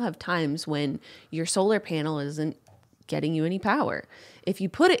 you still have times when your solar panel isn't getting you any power. If you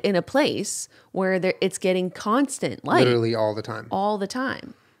put it in a place where it's getting constant light, literally all the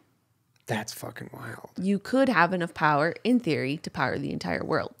time, that's fucking wild. You could have enough power in theory to power the entire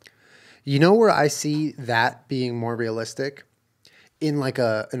world. You know where I see that being more realistic? In like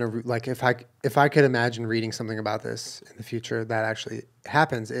if I could imagine reading something about this in the future that actually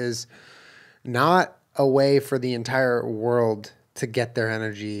happens, is not a way for the entire world to get their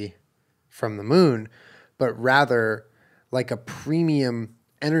energy from the moon, but rather like a premium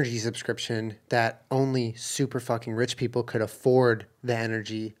energy subscription that only super fucking rich people could afford the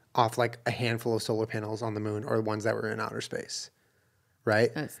energy off like a handful of solar panels on the moon or ones that were in outer space.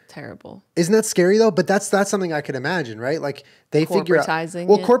 Right? That's terrible. Isn't that scary though? But that's something I could imagine, right? Like they figure out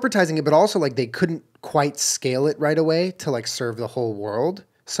corporatizing it, but also like they couldn't quite scale it right away to like serve the whole world.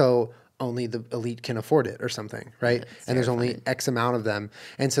 So only the elite can afford it or something, right? And there's only X amount of them.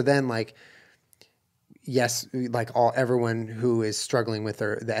 And so then like, yes, like everyone who is struggling with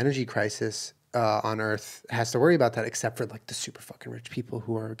the energy crisis on Earth has to worry about that, except for like the super fucking rich people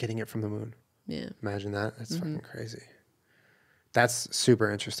who are getting it from the moon. Yeah. Imagine that. That's fucking crazy. That's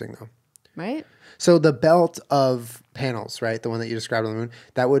super interesting though. Right? So the belt of panels, right? The one that you described on the moon,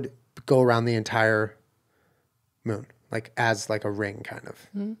 that would go around the entire moon, like as like a ring kind of.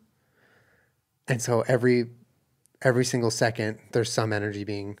 Mm-hmm. And so every single second, there's some energy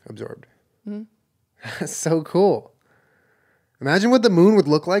being absorbed. Mm-hmm. That's so cool. Imagine what the moon would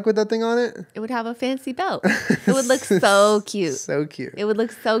look like with that thing on it. It would have a fancy belt. It would look so cute. So cute. It would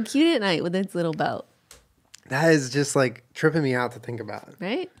look so cute at night with its little belt. That is just like tripping me out to think about.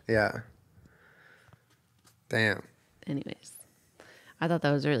 Right? Yeah. Damn. Anyways, I thought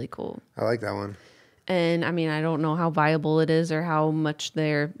that was really cool. I like that one. And I mean, I don't know how viable it is or how much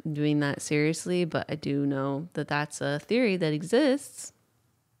they're doing that seriously, but I do know that that's a theory that exists,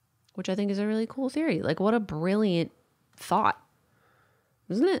 which I think is a really cool theory. Like, what a brilliant thought,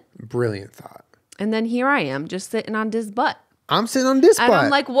 isn't it? Brilliant thought. And then here I am just sitting on this butt. I'm sitting on this And butt. I'm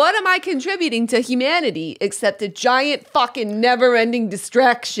like, what am I contributing to humanity except a giant fucking never-ending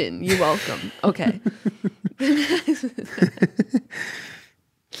distraction? You're welcome. Okay.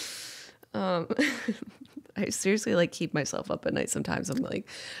 I seriously like keep myself up at night sometimes. I'm like,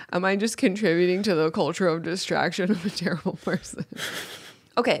 am I just contributing to the culture of distraction of a terrible person?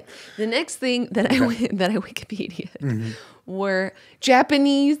 Okay, the next thing that I Wikipedia'd were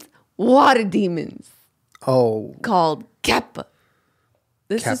Japanese water demons. Oh. Called kappa.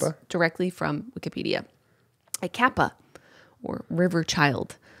 This is Kappa? directly from Wikipedia. A kappa, or river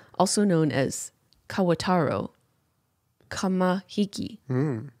child, also known as Kawataro Kamahiki.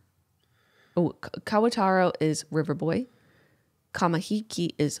 Oh, Kawataro is river boy.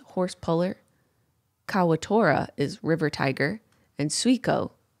 Kamahiki is horse puller. Kawatora is river tiger. And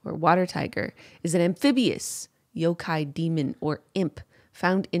Suiko, or water tiger, is an amphibious yokai demon or imp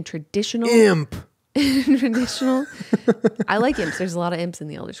found in traditional... Imp! traditional... I like imps. There's a lot of imps in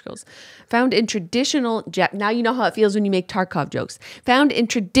the Elder Scrolls. Found in traditional... now you know how it feels when you make Tarkov jokes. Found in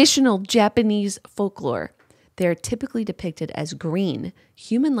traditional Japanese folklore. They're typically depicted as green,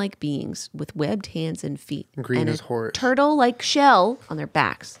 human-like beings with webbed hands and feet. Green and as horse. Turtle-like shell on their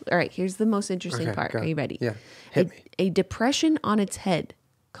backs. All right, here's the most interesting part. Are you ready? Yeah. Hit me. A depression on its head,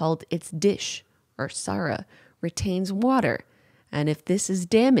 called its dish, or sara, retains water. And if this is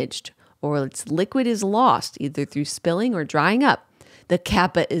damaged, or its liquid is lost, either through spilling or drying up, the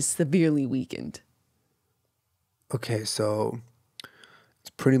kappa is severely weakened. Okay, so it's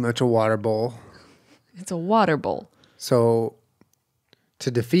pretty much a water bowl. It's a water bowl. So to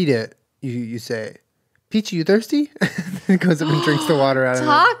defeat it, you say, Peachy, you thirsty? It goes up and drinks the water out of it.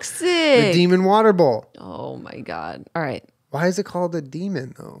 Toxic. The demon water bowl. Oh my God. All right. Why is it called a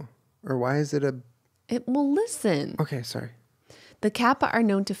demon though? Or why is it a... Well, listen. Okay, sorry. The kappa are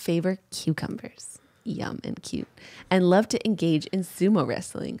known to favor cucumbers. Yum and cute. And love to engage in sumo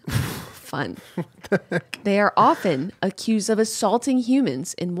wrestling. Fun. They are often accused of assaulting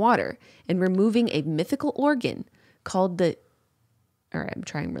humans in water and removing a mythical organ called the... All right, I'm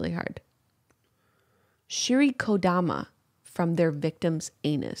trying really hard. Shirikodama from their victim's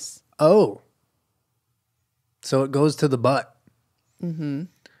anus. Oh. So it goes to the butt. Mm-hmm.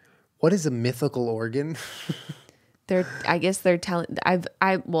 What is a mythical organ? I guess they're telling...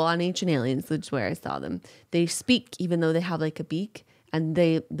 Well, on Ancient Aliens, which is where I saw them, they speak even though they have like a beak. And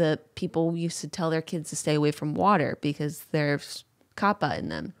the people used to tell their kids to stay away from water because there's kappa in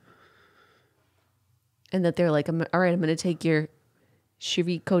them. And that they're like, all right, I'm going to take your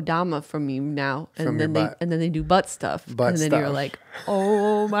shirikodama from you now. And from then they do butt stuff. Butt and then stuff. you're like,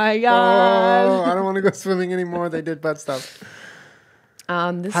 oh my God. Oh, I don't want to go swimming anymore. They did butt stuff.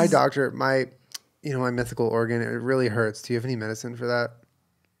 Hi, doctor. My mythical organ, it really hurts. Do you have any medicine for that?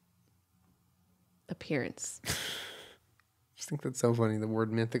 Appearance. I just think that's so funny, the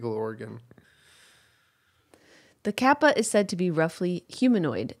word mythical organ. The kappa is said to be roughly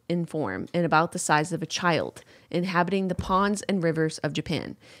humanoid in form and about the size of a child, inhabiting the ponds and rivers of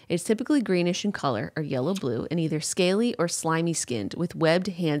Japan. It's typically greenish in color or yellow-blue and either scaly or slimy skinned with webbed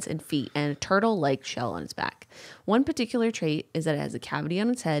hands and feet and a turtle-like shell on its back. One particular trait is that it has a cavity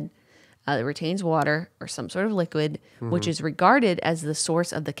on its head that retains water or some sort of liquid, which is regarded as the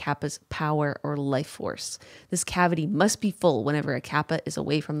source of the kappa's power or life force. This cavity must be full whenever a kappa is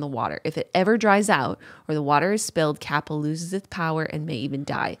away from the water. If it ever dries out or the water is spilled, kappa loses its power and may even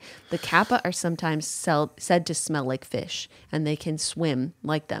die. The kappa are sometimes said to smell like fish, and they can swim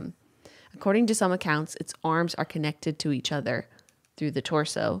like them. According to some accounts, its arms are connected to each other through the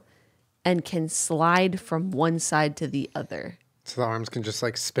torso and can slide from one side to the other. So the arms can just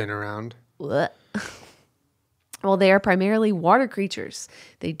like spin around. Well, they are primarily water creatures.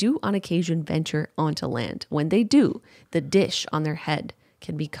 They do on occasion venture onto land. When they do, the dish on their head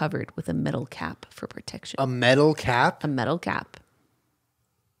can be covered with a metal cap for protection. A metal cap? A metal cap.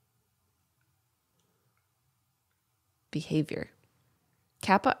 Behavior.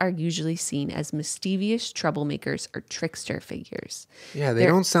 Kappa are usually seen as mischievous troublemakers or trickster figures. Yeah, they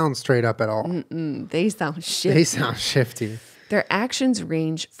don't sound straight up at all. They sound shifty. They sound shifty. Their actions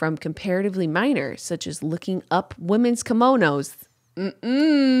range from comparatively minor, such as looking up women's kimonos.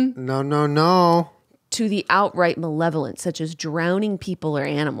 No. To the outright malevolent, such as drowning people or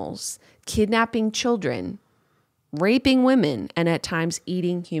animals, kidnapping children, raping women, and at times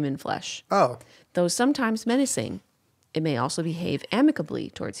eating human flesh. Oh. Though sometimes menacing, it may also behave amicably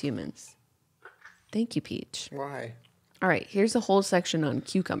towards humans. Thank you, Peach. Why? All right, here's a whole section on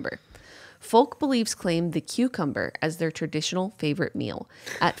cucumber. Folk beliefs claim the cucumber as their traditional favorite meal.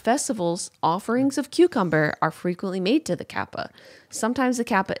 At festivals, offerings of cucumber are frequently made to the kappa. Sometimes the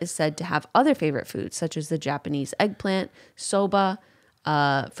kappa is said to have other favorite foods, such as the Japanese eggplant, soba,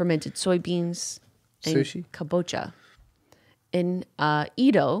 fermented soybeans, and sushi, kabocha. In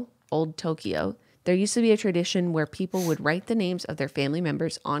Edo, Old Tokyo, there used to be a tradition where people would write the names of their family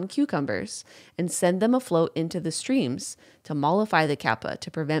members on cucumbers and send them afloat into the streams to mollify the kappa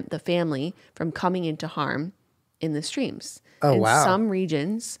to prevent the family from coming into harm in the streams. Oh, in wow. some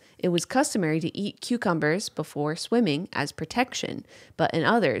regions, it was customary to eat cucumbers before swimming as protection, but in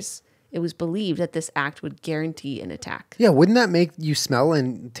others, it was believed that this act would guarantee an attack. Yeah, wouldn't that make you smell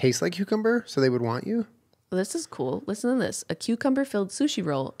and taste like cucumber so they would want you? Well, this is cool. Listen to this. A cucumber-filled sushi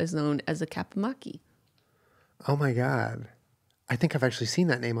roll is known as a kappamaki. Oh, my God. I think I've actually seen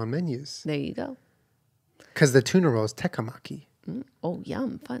that name on menus. There you go. Because the tuna roll is tekamaki. Oh,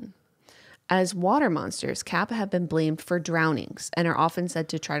 yum. Fun. As water monsters, kappa have been blamed for drownings and are often said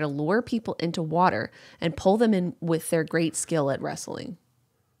to try to lure people into water and pull them in with their great skill at wrestling.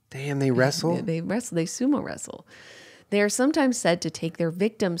 Damn, they wrestle? They wrestle. They sumo wrestle. They are sometimes said to take their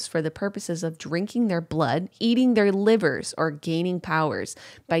victims for the purposes of drinking their blood, eating their livers, or gaining powers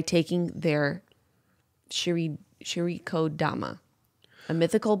by taking their shirikodama, a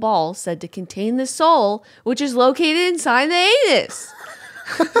mythical ball said to contain the soul, which is located inside the anus.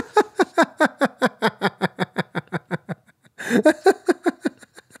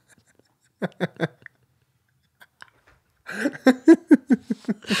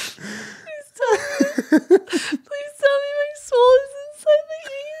 Please tell me my soul is inside the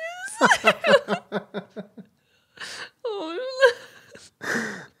anus.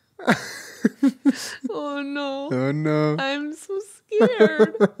 Oh no. Oh, no. I'm so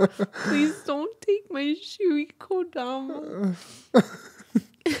scared. Please don't take my shirikodama.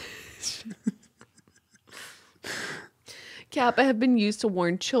 Kappa have been used to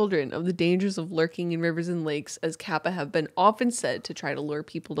warn children of the dangers of lurking in rivers and lakes, as kappa have been often said to try to lure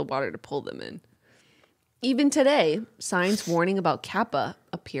people to water to pull them in. Even today, signs warning about kappa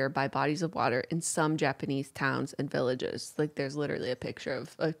appear by bodies of water in some Japanese towns and villages. Like there's literally a picture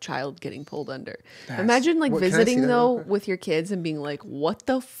of a child getting pulled under. Imagine like visiting though with your kids and being like, what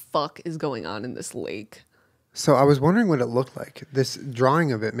the fuck is going on in this lake? So I was wondering what it looked like. This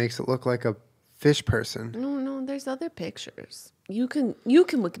drawing of it makes it look like a fish person. No, there's other pictures. You can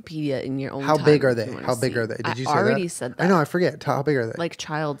Wikipedia in your own How time big are if they? you wanna How big see. are they? Did you say I already that? said that. I know, I forget. How big are they? Like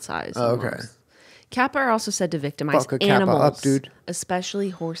child size. Oh, okay. Almost. Kappa are also said to victimize Fuck a kappa animals, up, dude. especially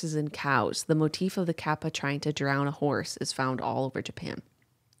horses and cows. The motif of the kappa trying to drown a horse is found all over Japan.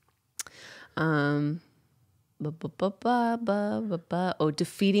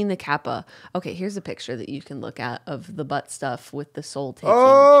 Defeating the kappa. Okay, here's a picture that you can look at of the butt stuff with the soul taking.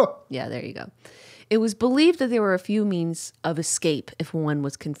 Oh! Yeah, there you go. It was believed that there were a few means of escape if one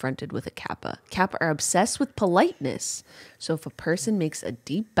was confronted with a kappa. Kappa are obsessed with politeness, so if a person makes a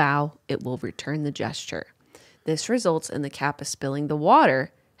deep bow, it will return the gesture. This results in the kappa spilling the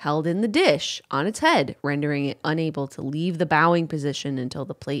water held in the dish on its head, rendering it unable to leave the bowing position until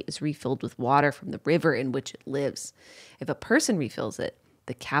the plate is refilled with water from the river in which it lives. If a person refills it,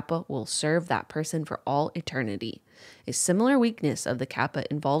 the kappa will serve that person for all eternity. A similar weakness of the kappa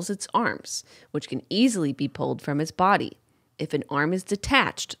involves its arms, which can easily be pulled from its body. If an arm is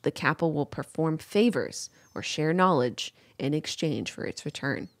detached, the kappa will perform favors or share knowledge in exchange for its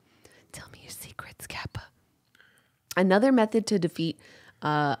return. Tell me your secrets, kappa. Another method to defeat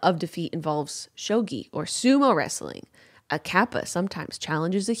involves shogi or sumo wrestling. A kappa sometimes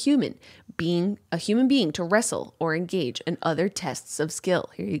challenges a human being to wrestle or engage in other tests of skill.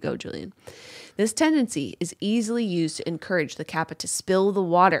 Here you go, Julien. This tendency is easily used to encourage the kappa to spill the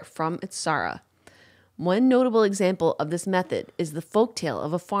water from its sara. One notable example of this method is the folktale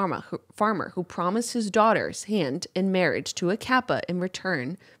of a farmer who promised his daughter's hand in marriage to a kappa in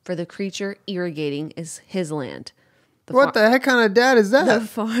return for the creature irrigating his land. What the heck kind of dad is that? The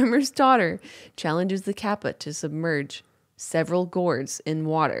farmer's daughter challenges the kappa to submerge several gourds in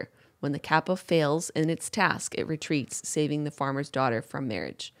water. When the kappa fails in its task, it retreats, saving the farmer's daughter from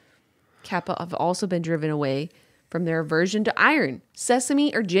marriage. Kappa have also been driven away from their aversion to iron,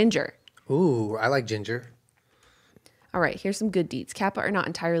 sesame, or ginger. Ooh, I like ginger. All right, here's some good deeds. Kappa are not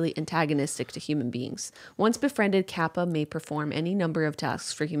entirely antagonistic to human beings. Once befriended, Kappa may perform any number of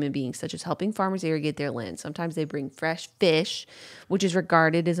tasks for human beings, such as helping farmers irrigate their land. Sometimes they bring fresh fish, which is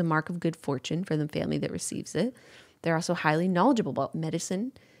regarded as a mark of good fortune for the family that receives it. They're also highly knowledgeable about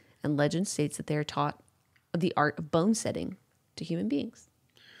medicine, and legend states that they are taught the art of bone setting to human beings.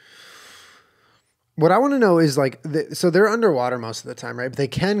 What I want to know is so they're underwater most of the time, right? But they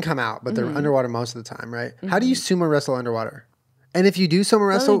can come out, but they're underwater most of the time, right? How do you sumo wrestle underwater? And if you do sumo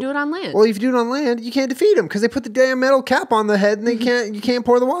wrestle, you do it on land. Well, if you do it on land, you can't defeat them because they put the damn metal cap on the head and you can't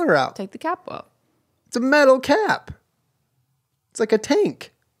pour the water out. Take the cap off. It's a metal cap. It's like a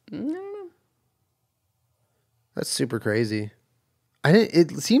tank. That's super crazy.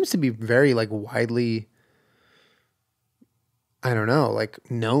 It seems to be very widely, I don't know,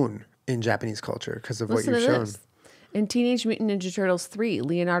 known in Japanese culture because of what you've shown. In Teenage Mutant Ninja Turtles 3,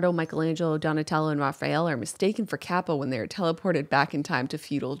 Leonardo, Michelangelo, Donatello, and Raphael are mistaken for Kappa when they are teleported back in time to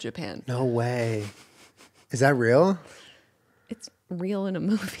feudal Japan. No way. Is that real? It's real in a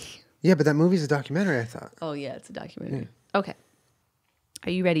movie. Yeah, but that movie's a documentary, I thought. Oh, yeah, it's a documentary. Yeah. Okay.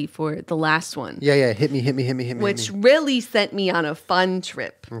 Are you ready for the last one? Yeah. Hit me. Which really sent me on a fun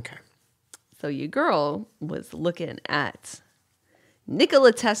trip. Okay. So your girl was looking at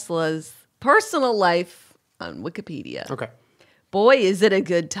Nikola Tesla's personal life on Wikipedia. Okay. Boy, is it a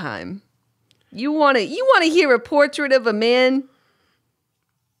good time. You want to hear a portrait of a man?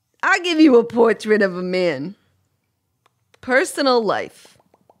 I'll give you a portrait of a man. Personal life.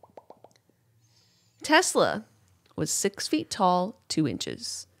 Tesla was 6 feet tall, 2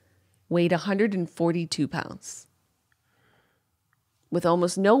 inches, weighed 142 pounds. With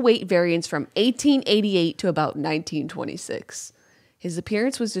almost no weight variance from 1888 to about 1926. His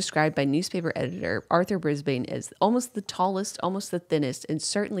appearance was described by newspaper editor Arthur Brisbane as almost the tallest, almost the thinnest, and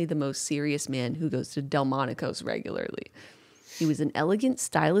certainly the most serious man who goes to Delmonico's regularly. He was an elegant,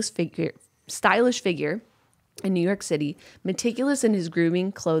 stylish figure in New York City, meticulous in his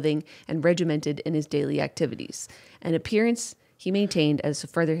grooming, clothing, and regimented in his daily activities. An appearance he maintained as to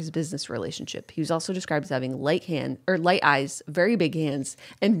further his business relationship. He was also described as having light eyes, very big hands,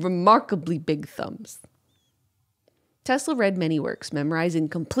 and remarkably big thumbs. Tesla read many works, memorizing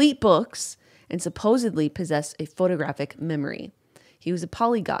complete books, and supposedly possessed a photographic memory. He was a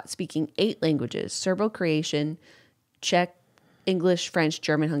polyglot, speaking 8 languages: Serbo-Croatian, Czech, English, French,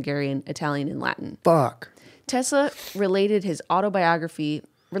 German, Hungarian, Italian, and Latin. Fuck. Tesla related in his autobiography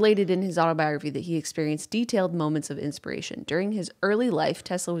that he experienced detailed moments of inspiration. During his early life,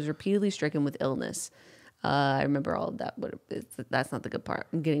 Tesla was repeatedly stricken with illness. I remember all of that, but that's not the good part.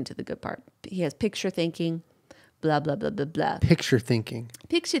 I'm getting to the good part. He has picture thinking. Blah, blah, blah, blah, blah. Picture thinking.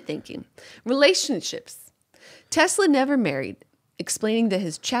 Relationships. Tesla never married, explaining that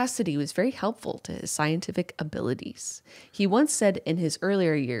his chastity was very helpful to his scientific abilities. He once said in his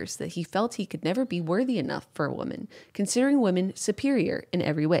earlier years that he felt he could never be worthy enough for a woman, considering women superior in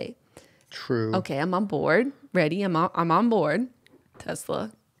every way. True. Okay, I'm on board. Ready? I'm on board.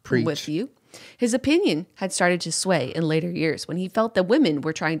 Tesla. Preach. I'm with you. His opinion had started to sway in later years when he felt that women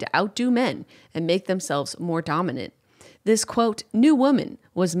were trying to outdo men and make themselves more dominant. This, quote, new woman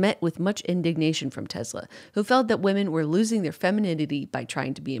was met with much indignation from Tesla, who felt that women were losing their femininity by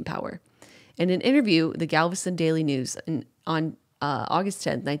trying to be in power. In an interview, the Galveston Daily News on August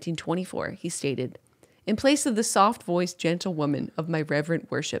 10, 1924, he stated, "In place of the soft-voiced gentlewoman of my reverent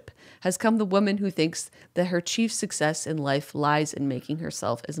worship has come the woman who thinks that her chief success in life lies in making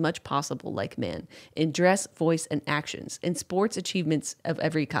herself as much possible like man, in dress, voice, and actions, in sports achievements of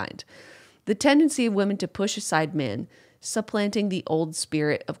every kind. The tendency of women to push aside man, supplanting the old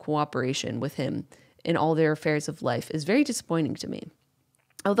spirit of cooperation with him in all their affairs of life, is very disappointing to me."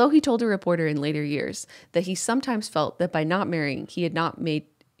 Although he told a reporter in later years that he sometimes felt that by not marrying, he had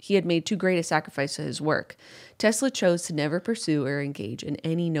made too great a sacrifice to his work, Tesla chose to never pursue or engage in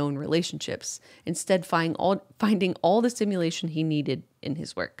any known relationships, instead finding all the stimulation he needed in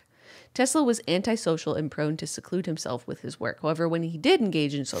his work. Tesla was antisocial and prone to seclude himself with his work. However, when he did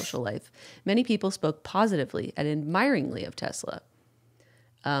engage in social life, many people spoke positively and admiringly of Tesla.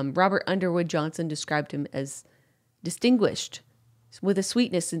 Robert Underwood Johnson described him as distinguished, with a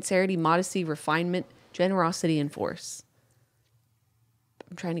sweetness, sincerity, modesty, refinement, generosity, and force.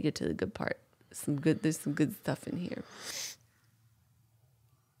 I'm trying to get to the good part. There's some good stuff in here.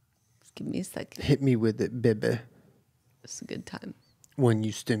 Just give me a second. Hit me with it, baby. It's a good time. When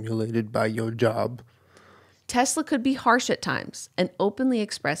you stimulated by your job. Tesla could be harsh at times and openly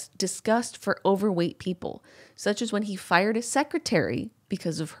expressed disgust for overweight people, such as when he fired a secretary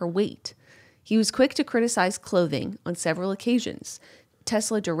because of her weight. He was quick to criticize clothing on several occasions.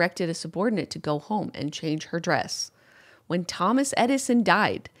 Tesla directed a subordinate to go home and change her dress. When Thomas Edison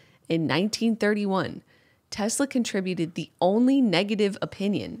died in 1931, Tesla contributed the only negative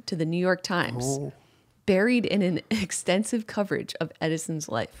opinion to the New York Times, buried in an extensive coverage of Edison's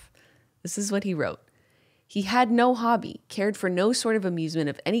life. This is what he wrote. He had no hobby, cared for no sort of amusement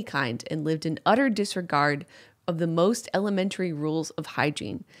of any kind, and lived in utter disregard of the most elementary rules of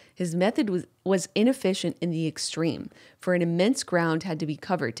hygiene. His method was inefficient in the extreme, for an immense ground had to be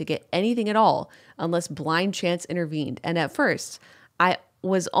covered to get anything at all, unless blind chance intervened. And at first, I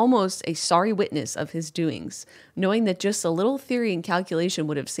was almost a sorry witness of his doings, knowing that just a little theory and calculation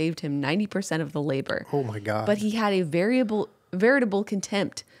would have saved him 90% of the labor. Oh my God. But he had a veritable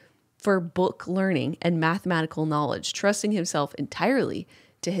contempt for book learning and mathematical knowledge, trusting himself entirely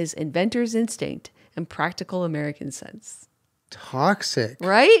to his inventor's instinct and practical American sense. Toxic.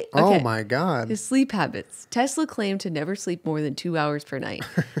 Right? Oh Okay. my God. His sleep habits. Tesla claimed to never sleep more than 2 hours per night.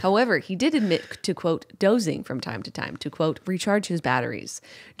 However, he did admit to, quote, dozing from time to time to, quote, recharge his batteries.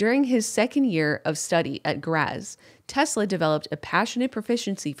 During his second year of study at Graz, Tesla developed a passionate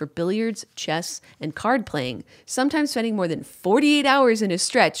proficiency for billiards, chess, and card playing, sometimes spending more than 48 hours in a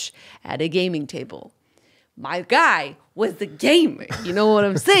stretch at a gaming table. My guy was the gamer. You know what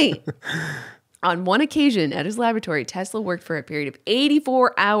I'm saying? On one occasion at his laboratory, Tesla worked for a period of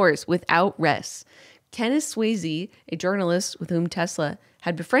 84 hours without rest. Kenneth Swayze, a journalist with whom Tesla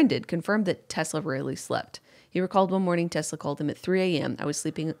had befriended, confirmed that Tesla rarely slept. He recalled one morning Tesla called him at 3 a.m. I was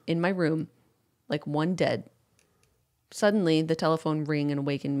sleeping in my room like one dead. Suddenly, the telephone rang and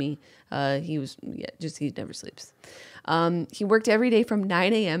awakened me. He never sleeps. He worked every day from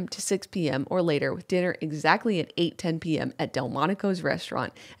 9 a.m. to 6 p.m. or later, with dinner exactly at 8:10 p.m. at Delmonico's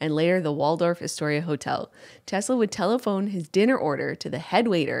restaurant and later the Waldorf Astoria Hotel. Tesla would telephone his dinner order to the head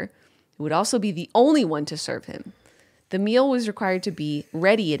waiter, who would also be the only one to serve him. The meal was required to be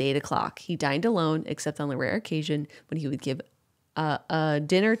ready at 8 o'clock. He dined alone, except on the rare occasion when he would give a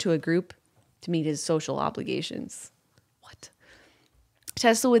dinner to a group to meet his social obligations.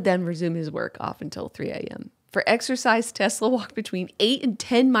 Tesla would then resume his work off until 3 a.m. For exercise, Tesla walked between 8 and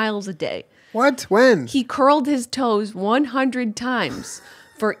 10 miles a day. What? When? He curled his toes 100 times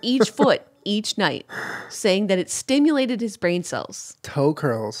for each foot each night, saying that it stimulated his brain cells. Toe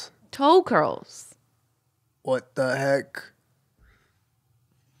curls. Toe curls. What the heck?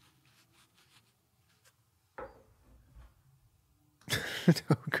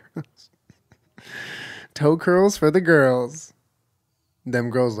 Toe curls. Toe curls for the girls.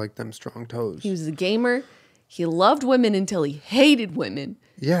 Them girls like them strong toes. He was a gamer. He loved women until he hated women.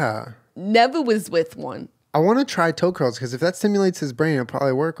 Yeah. Never was with one. I want to try toe curls because if that stimulates his brain, it'll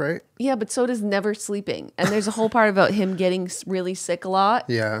probably work, right? Yeah, but so does never sleeping. And there's a whole part about him getting really sick a lot.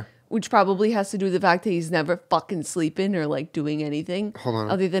 Yeah. Which probably has to do with the fact that he's never fucking sleeping or like doing anything. Hold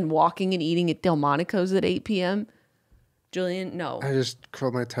on. Other than walking and eating at Delmonico's at 8 p.m. Julien, no. I just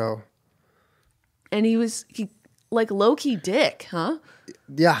curled my toe. And he like low-key dick, huh?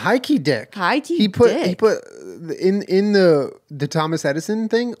 Yeah, high-key dick. High-key He put in the Thomas Edison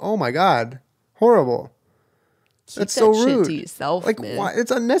thing. Oh my God. Horrible. That's so shit rude. to yourself, like, man. why?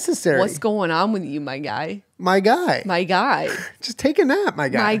 It's unnecessary. What's going on with you, my guy? My guy. My guy. Just take a nap, my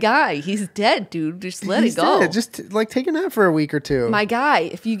guy. My guy. He's dead, dude. Just let it go. Dead. Just take a nap for a week or two. My guy,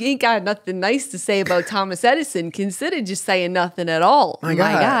 if you ain't got nothing nice to say about Thomas Edison, consider just saying nothing at all. My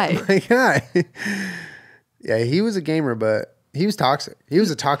guy. My guy. Yeah, he was a gamer, but he was toxic. He was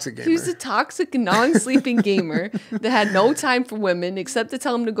a toxic gamer. He was a toxic, non-sleeping gamer that had no time for women except to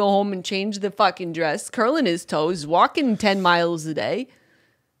tell him to go home and change the fucking dress, curling his toes, walking 10 miles a day.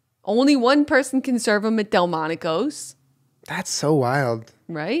 Only one person can serve him at Delmonico's. That's so wild.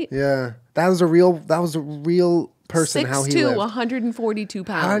 Right? Yeah. That was a real person, 6'2", how he lived. 142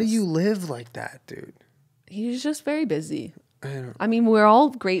 pounds. How do you live like that, dude? He was just very busy. I mean, we're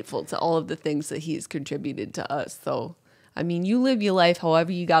all grateful to all of the things that he's contributed to us. So, I mean, you live your life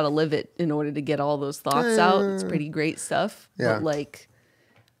however you got to live it in order to get all those thoughts out. It's pretty great stuff. Yeah. But like,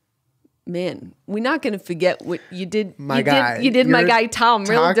 man, we're not going to forget what you did. My guy. You did my guy Tom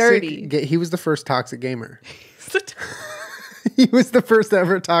real dirty. He was the first toxic gamer. He was the first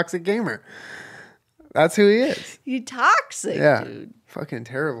ever toxic gamer. That's who he is. You toxic, Yeah. dude. Fucking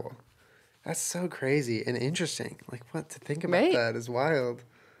terrible. That's so crazy and interesting. Like, what to think about Right? that is wild.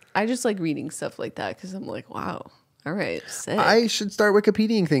 I just like reading stuff like that because I'm like, wow. All right, sick. I should start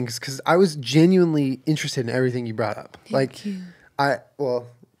Wikipedia'ing things because I was genuinely interested in everything you brought up. Thank you.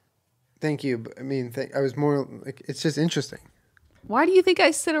 Thank you. But I mean, I was more like, it's just interesting. Why do you think I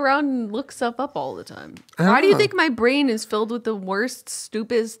sit around and look stuff up all the time? I don't Why do you know. think my brain is filled with the worst,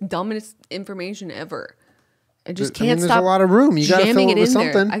 stupidest, dumbest information ever? I just can't there's stop. a lot of room. You gotta jamming fill it with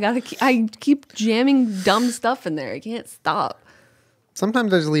something. There. I keep jamming dumb stuff in there. I can't stop.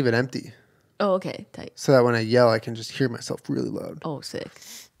 Sometimes I just leave it empty. Oh, okay, tight. So that when I yell, I can just hear myself really loud. Oh, sick.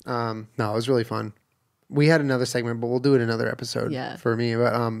 No, it was really fun. We had another segment, but we'll do it another episode for me.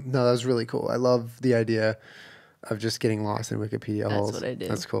 But no, that was really cool. I love the idea of just getting lost in Wikipedia holes. That's what I do.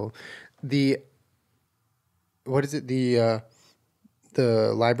 That's cool. What is it?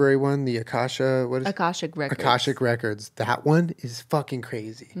 The library one, the Akasha, what is Akashic Records. Akashic Records. That one is fucking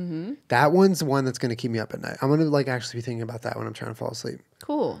crazy. Mm-hmm. That one's the one that's going to keep me up at night. I'm going to like actually be thinking about that when I'm trying to fall asleep.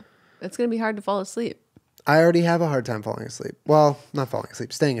 Cool. It's going to be hard to fall asleep. I already have a hard time falling asleep. Well, not falling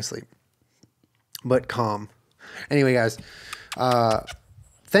asleep, staying asleep. But calm. Anyway, guys,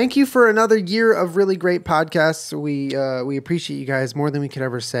 thank you for another year of really great podcasts. We appreciate you guys more than we could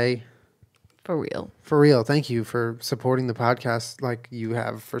ever say. For real. For real. Thank you for supporting the podcast like you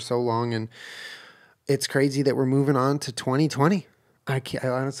have for so long. And it's crazy that we're moving on to 2020. I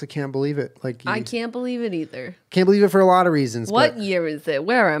honestly can't believe it. I can't believe it either. Can't believe it for a lot of reasons. What year is it?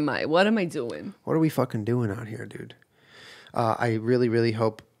 Where am I? What am I doing? What are we fucking doing out here, dude? I really, really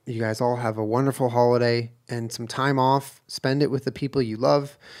hope you guys all have a wonderful holiday and some time off. Spend it with the people you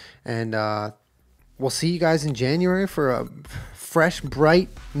love. And we'll see you guys in January for a fresh, bright,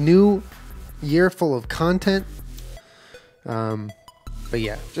 new year full of content. But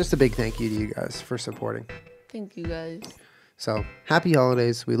yeah, just a big thank you to you guys for supporting. Thank you guys. So happy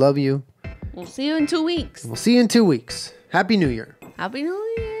holidays. We love you. We'll see you in 2 weeks. We'll see you in 2 weeks. Happy New Year. Happy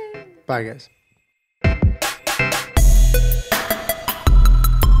New Year. Bye, guys.